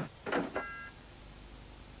 pounds?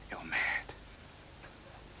 You're mad.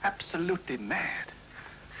 Absolutely mad.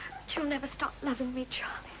 But you'll never stop loving me,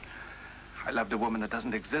 Charlie. I loved a woman that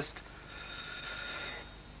doesn't exist.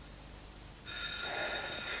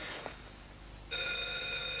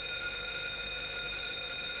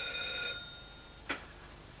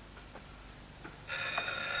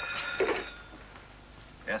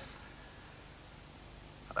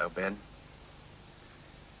 Hello, Ben.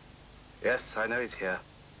 Yes, I know he's here.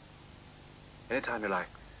 Anytime you like.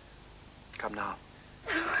 Come now.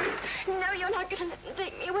 No, you're not going to let them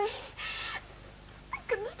take me away. I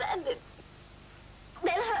couldn't stand it.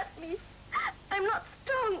 They'll hurt me. I'm not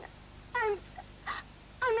strong. I'm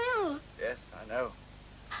ill. Yes, I know.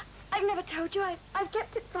 I've never told you. I've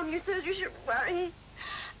kept it from you so you shouldn't worry.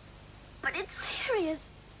 But it's serious.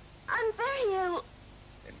 I'm very ill.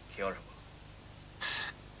 Incurable.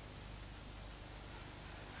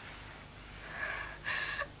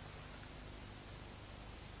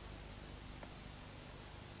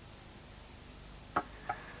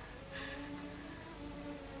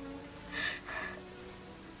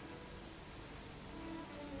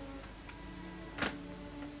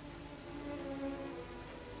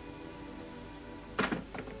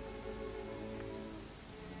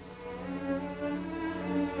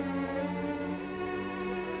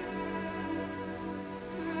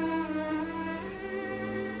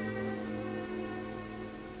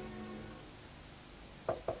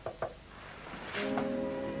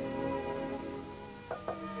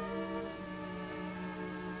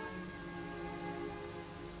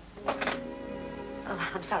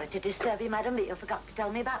 I'm sorry to disturb you, madam, but you forgot to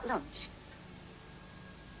tell me about lunch.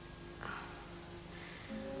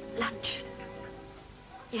 Lunch?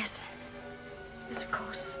 Yes. Yes, of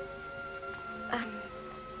course.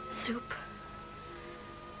 Soup.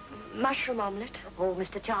 Mushroom omelette. Oh,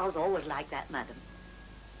 Mr. Charles always liked that, madam.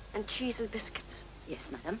 And cheese and biscuits. Yes,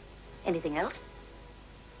 madam. Anything else?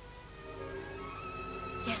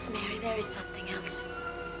 Yes, Mary, there is something else.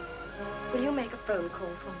 Will you make a phone call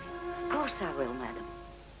for me? Of course I will, madam.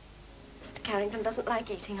 Mr. Carrington doesn't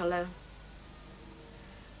like eating alone.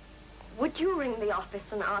 Would you ring the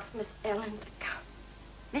office and ask Miss Ellen to come?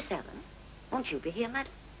 Miss Ellen? Won't you be here,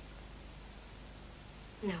 madam?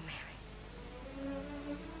 No, Mary.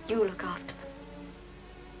 You look after them.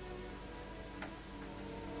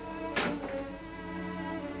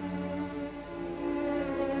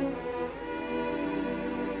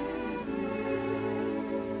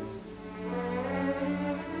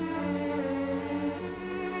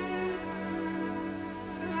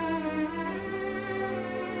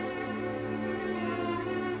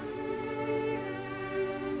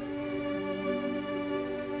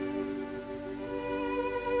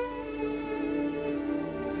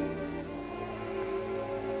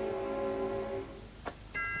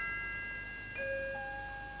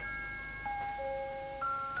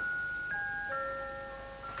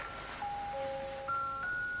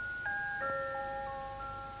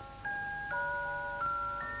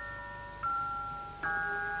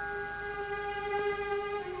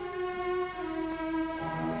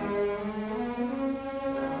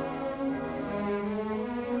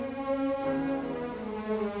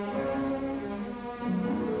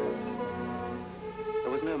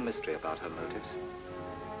 Mystery about her motives.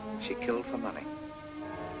 She killed for money.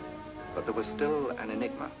 But there was still an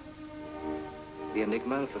enigma. The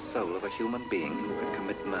enigma of the soul of a human being who could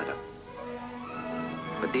commit murder.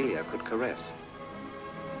 Bedelia could caress,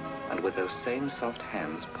 and with those same soft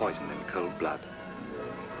hands poison in cold blood.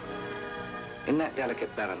 In that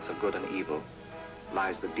delicate balance of good and evil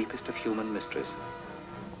lies the deepest of human mysteries.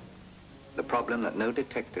 The problem that no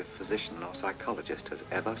detective, physician, or psychologist has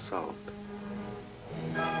ever solved.